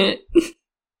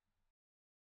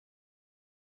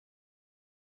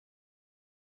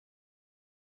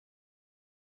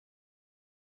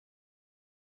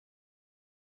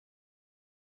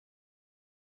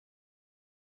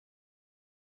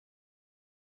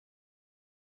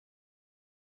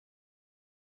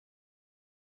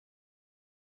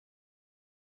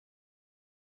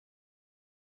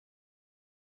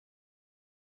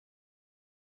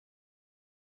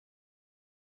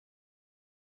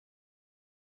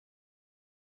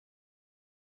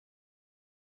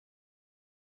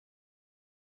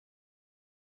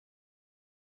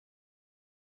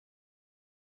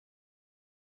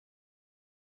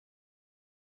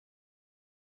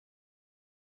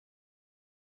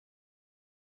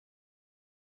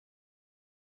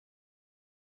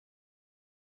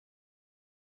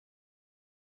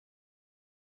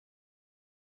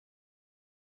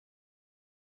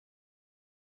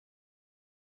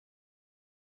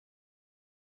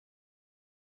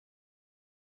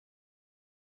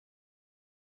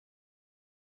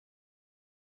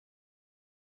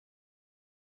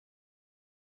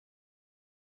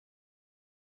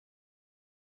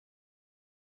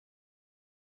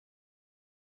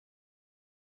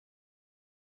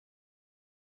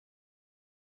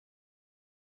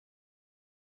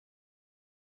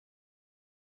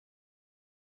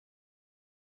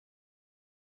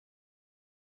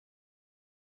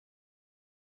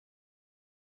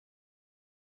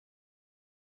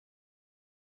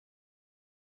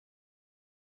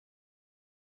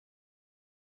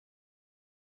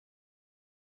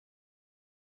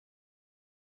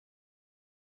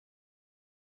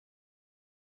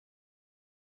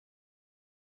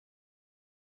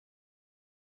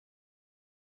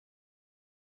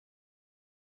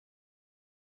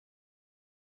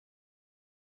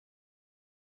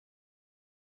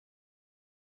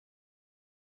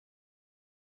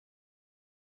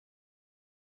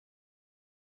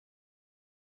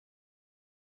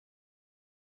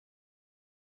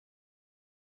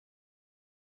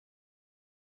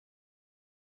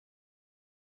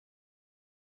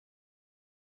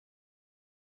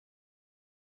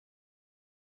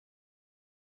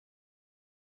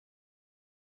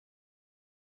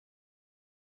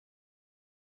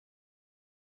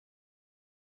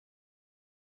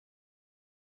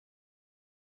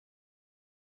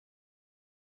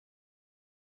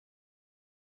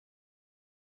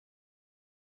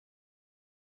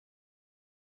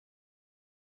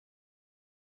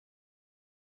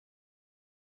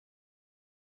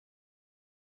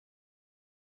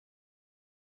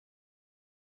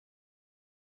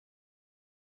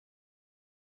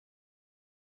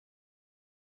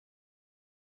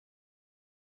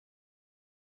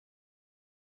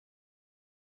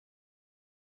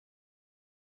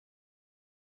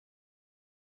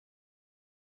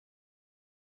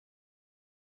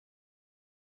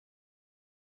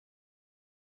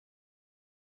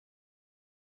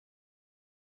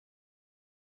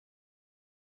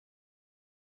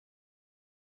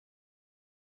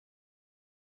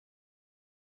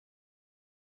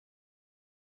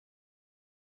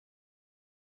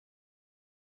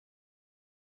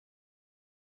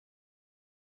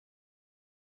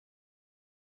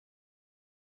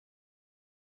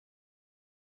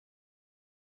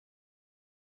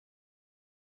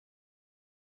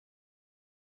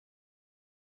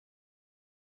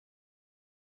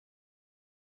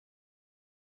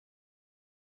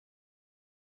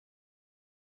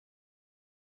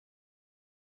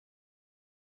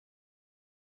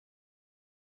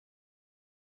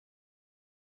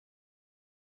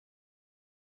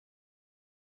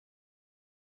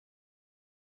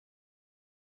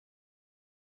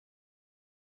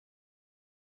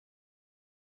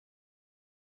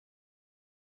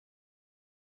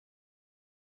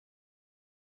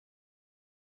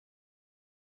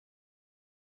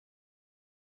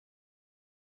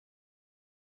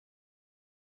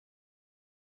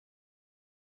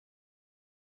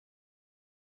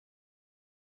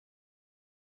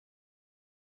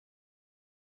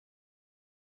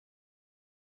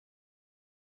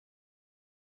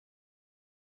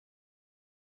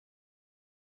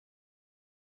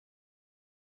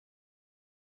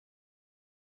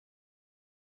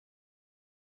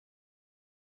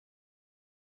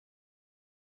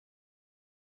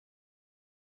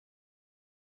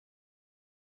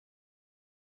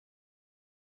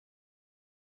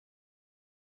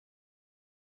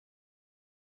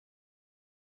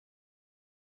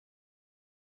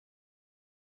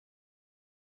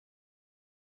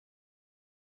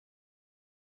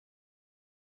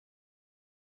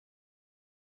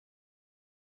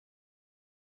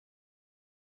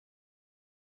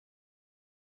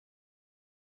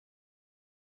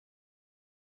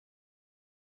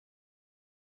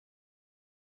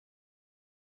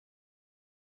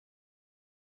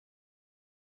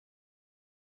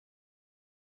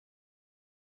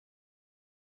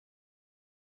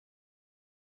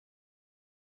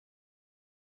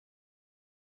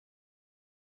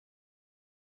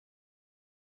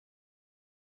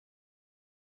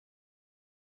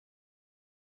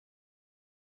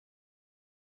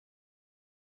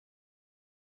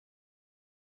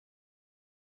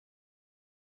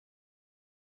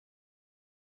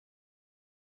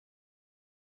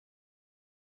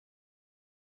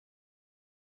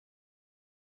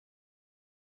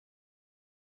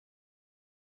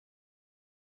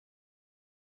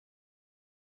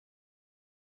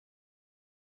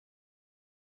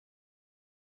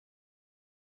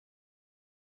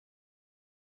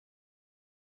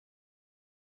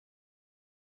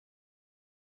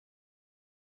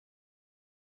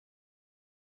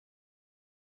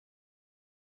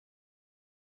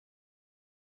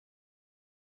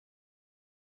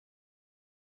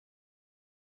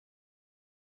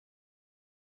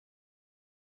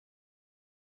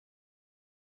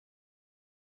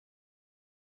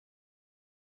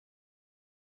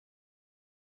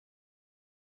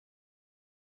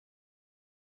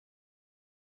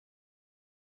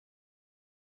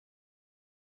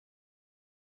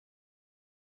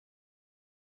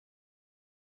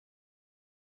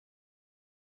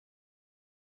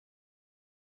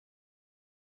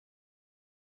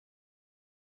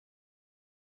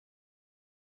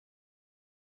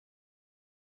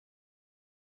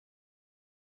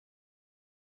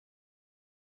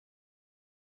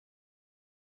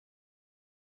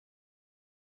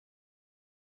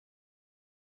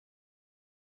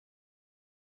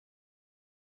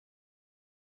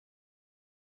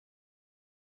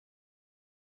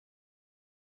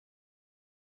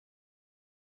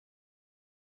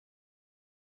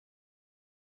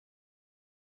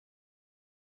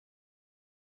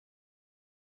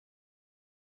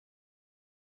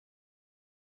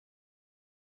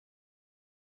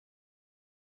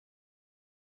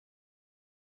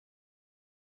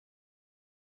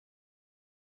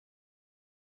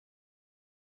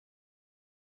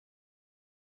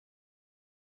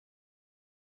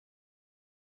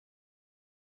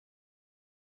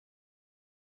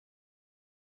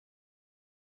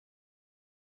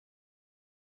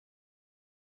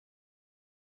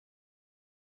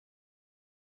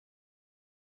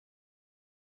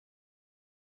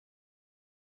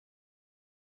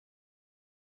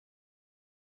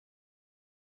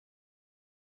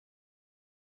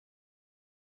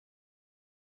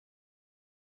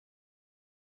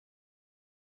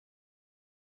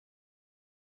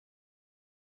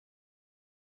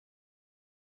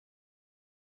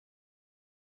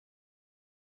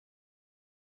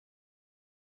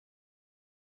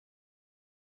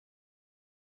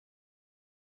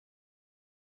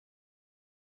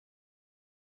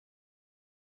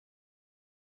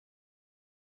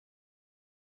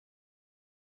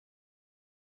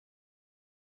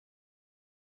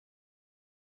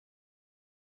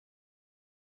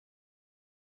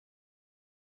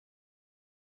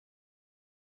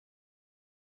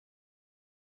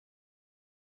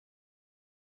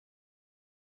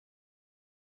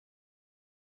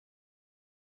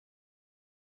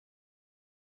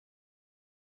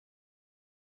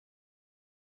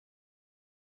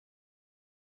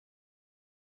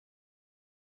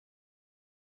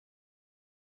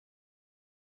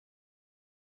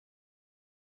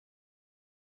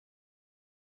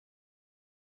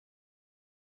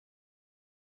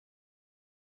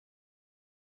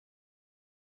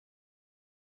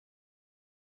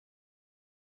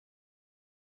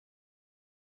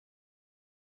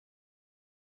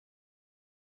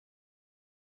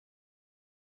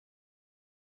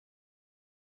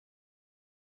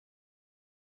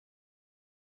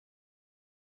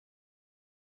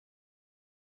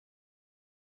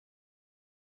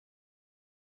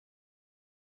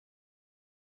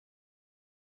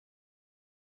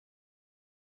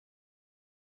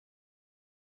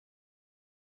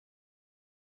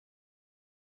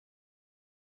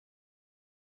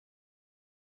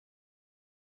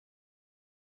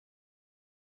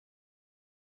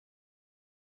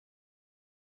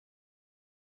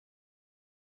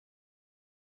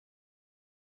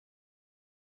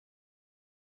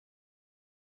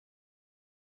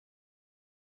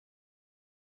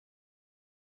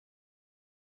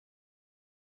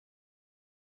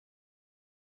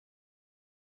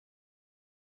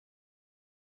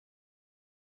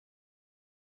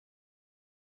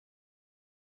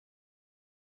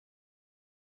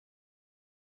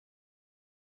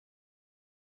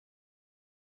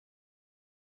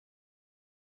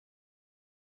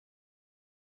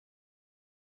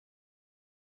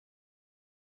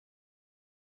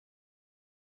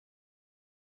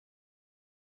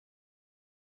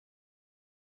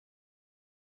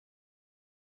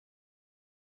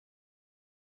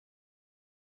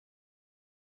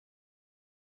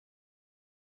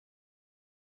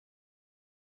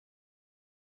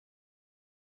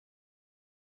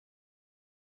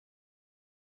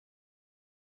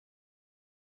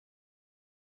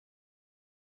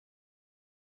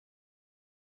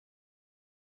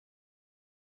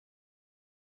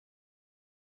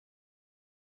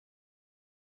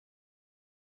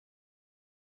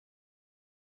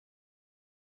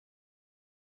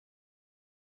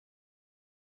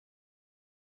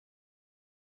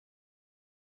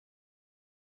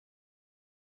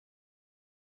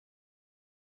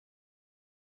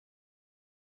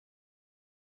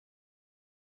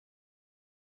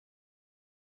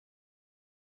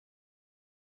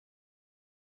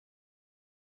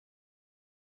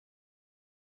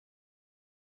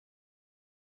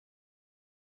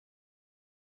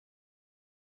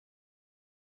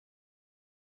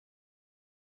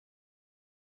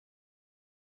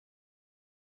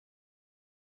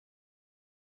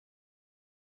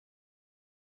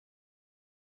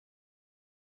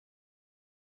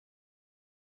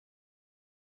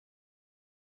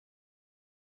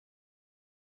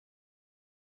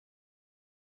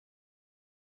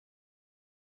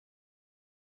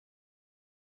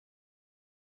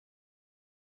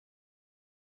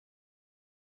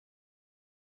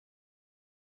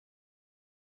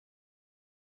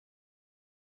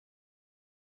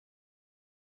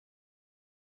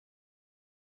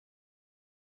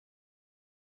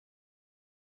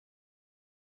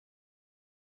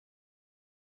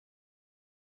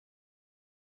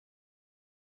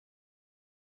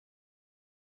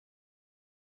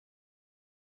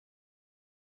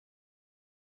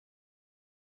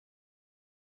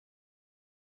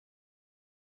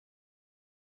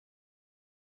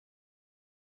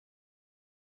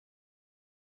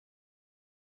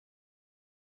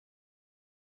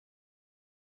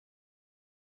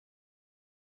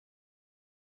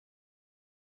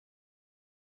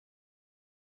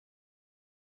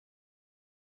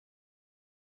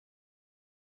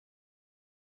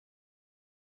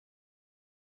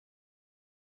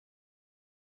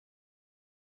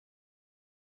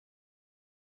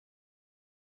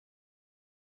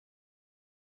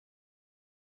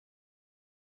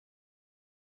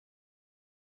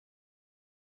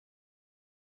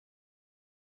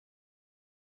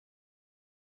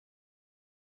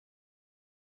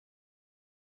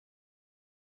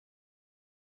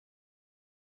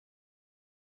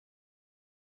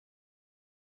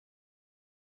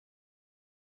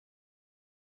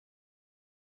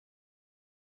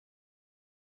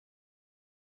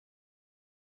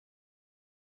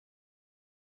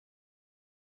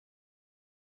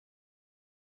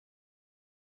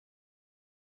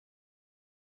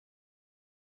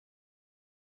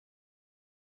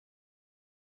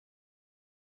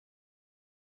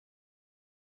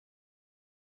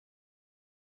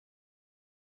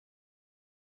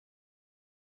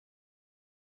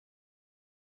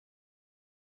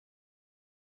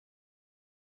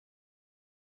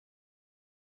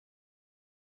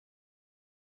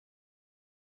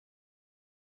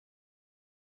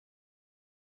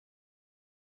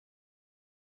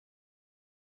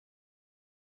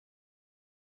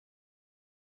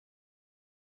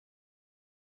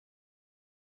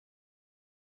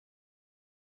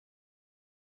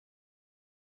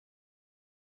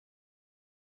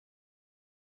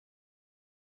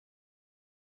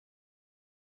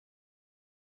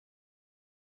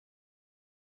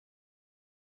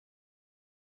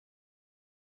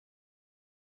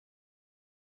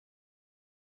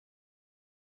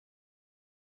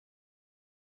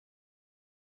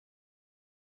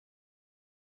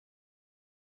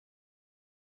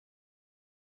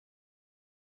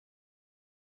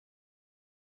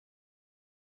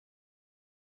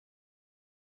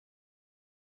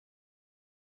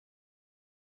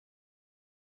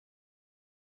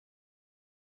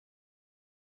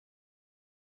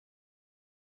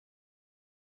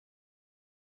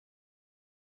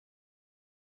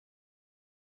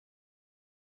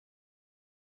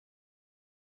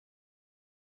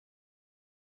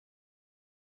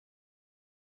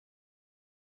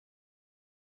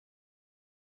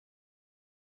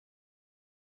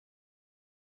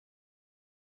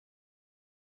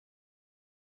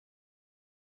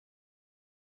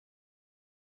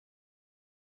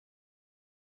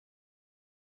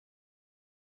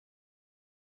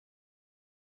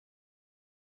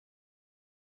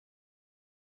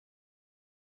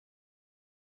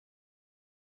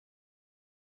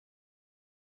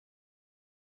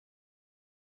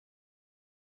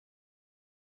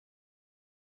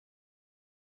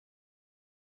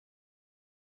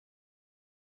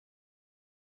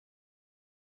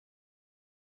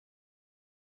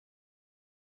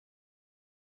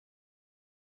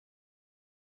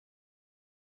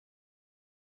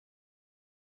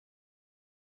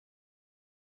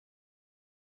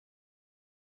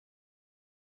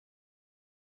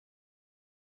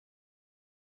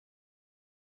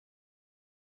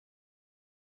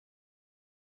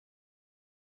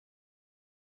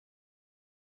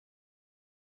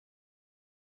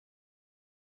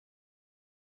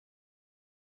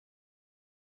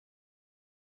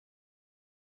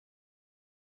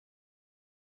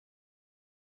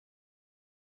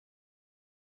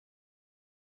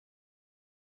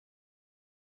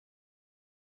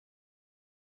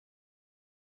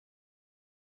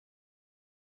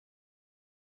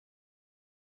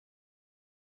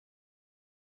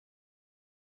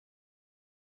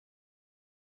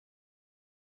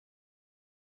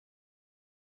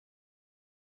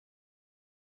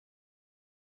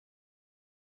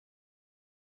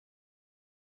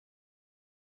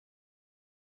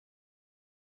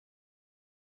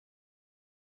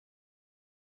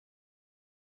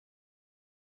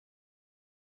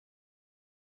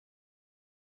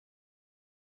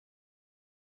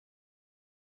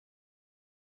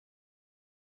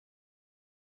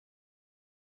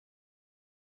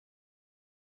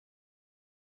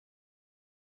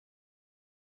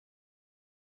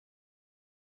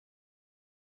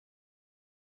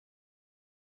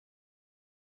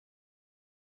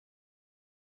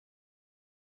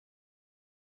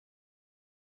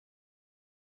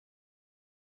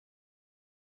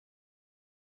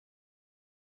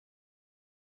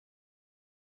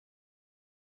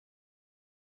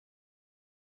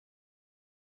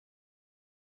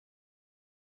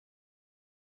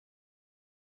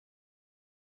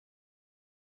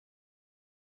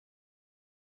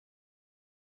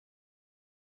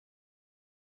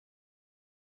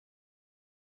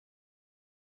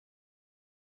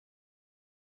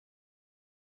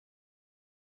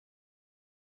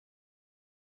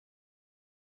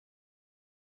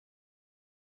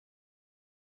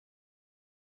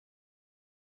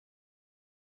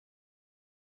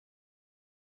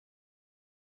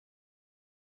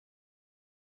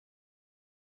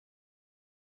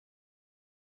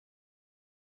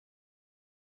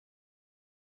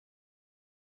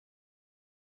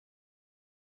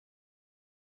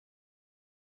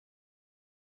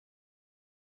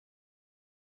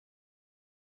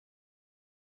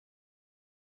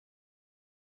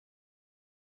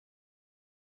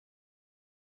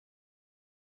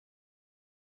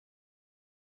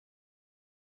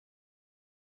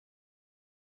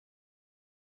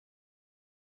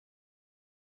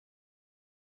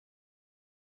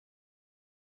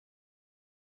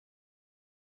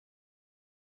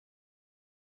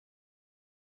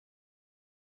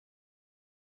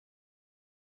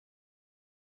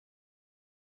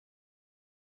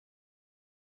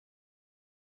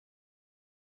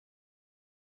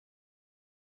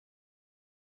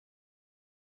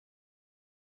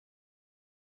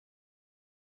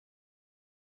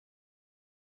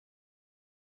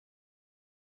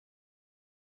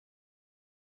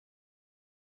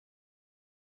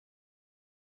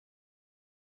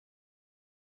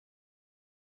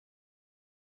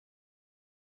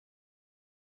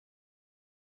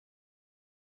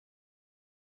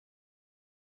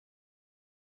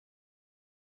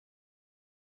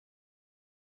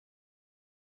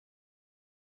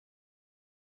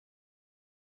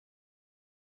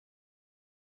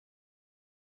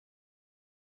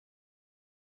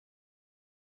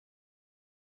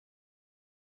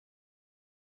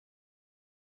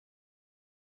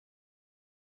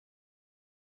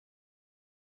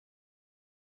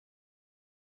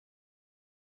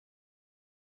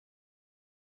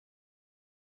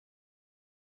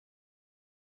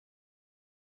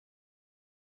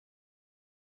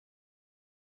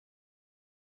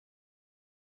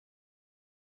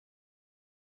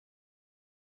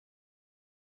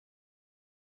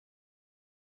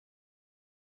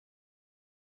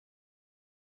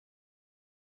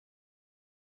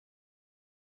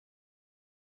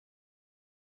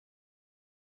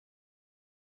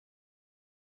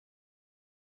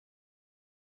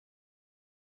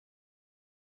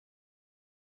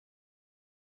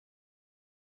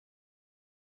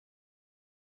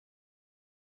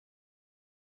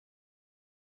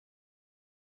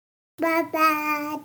 Bye bye.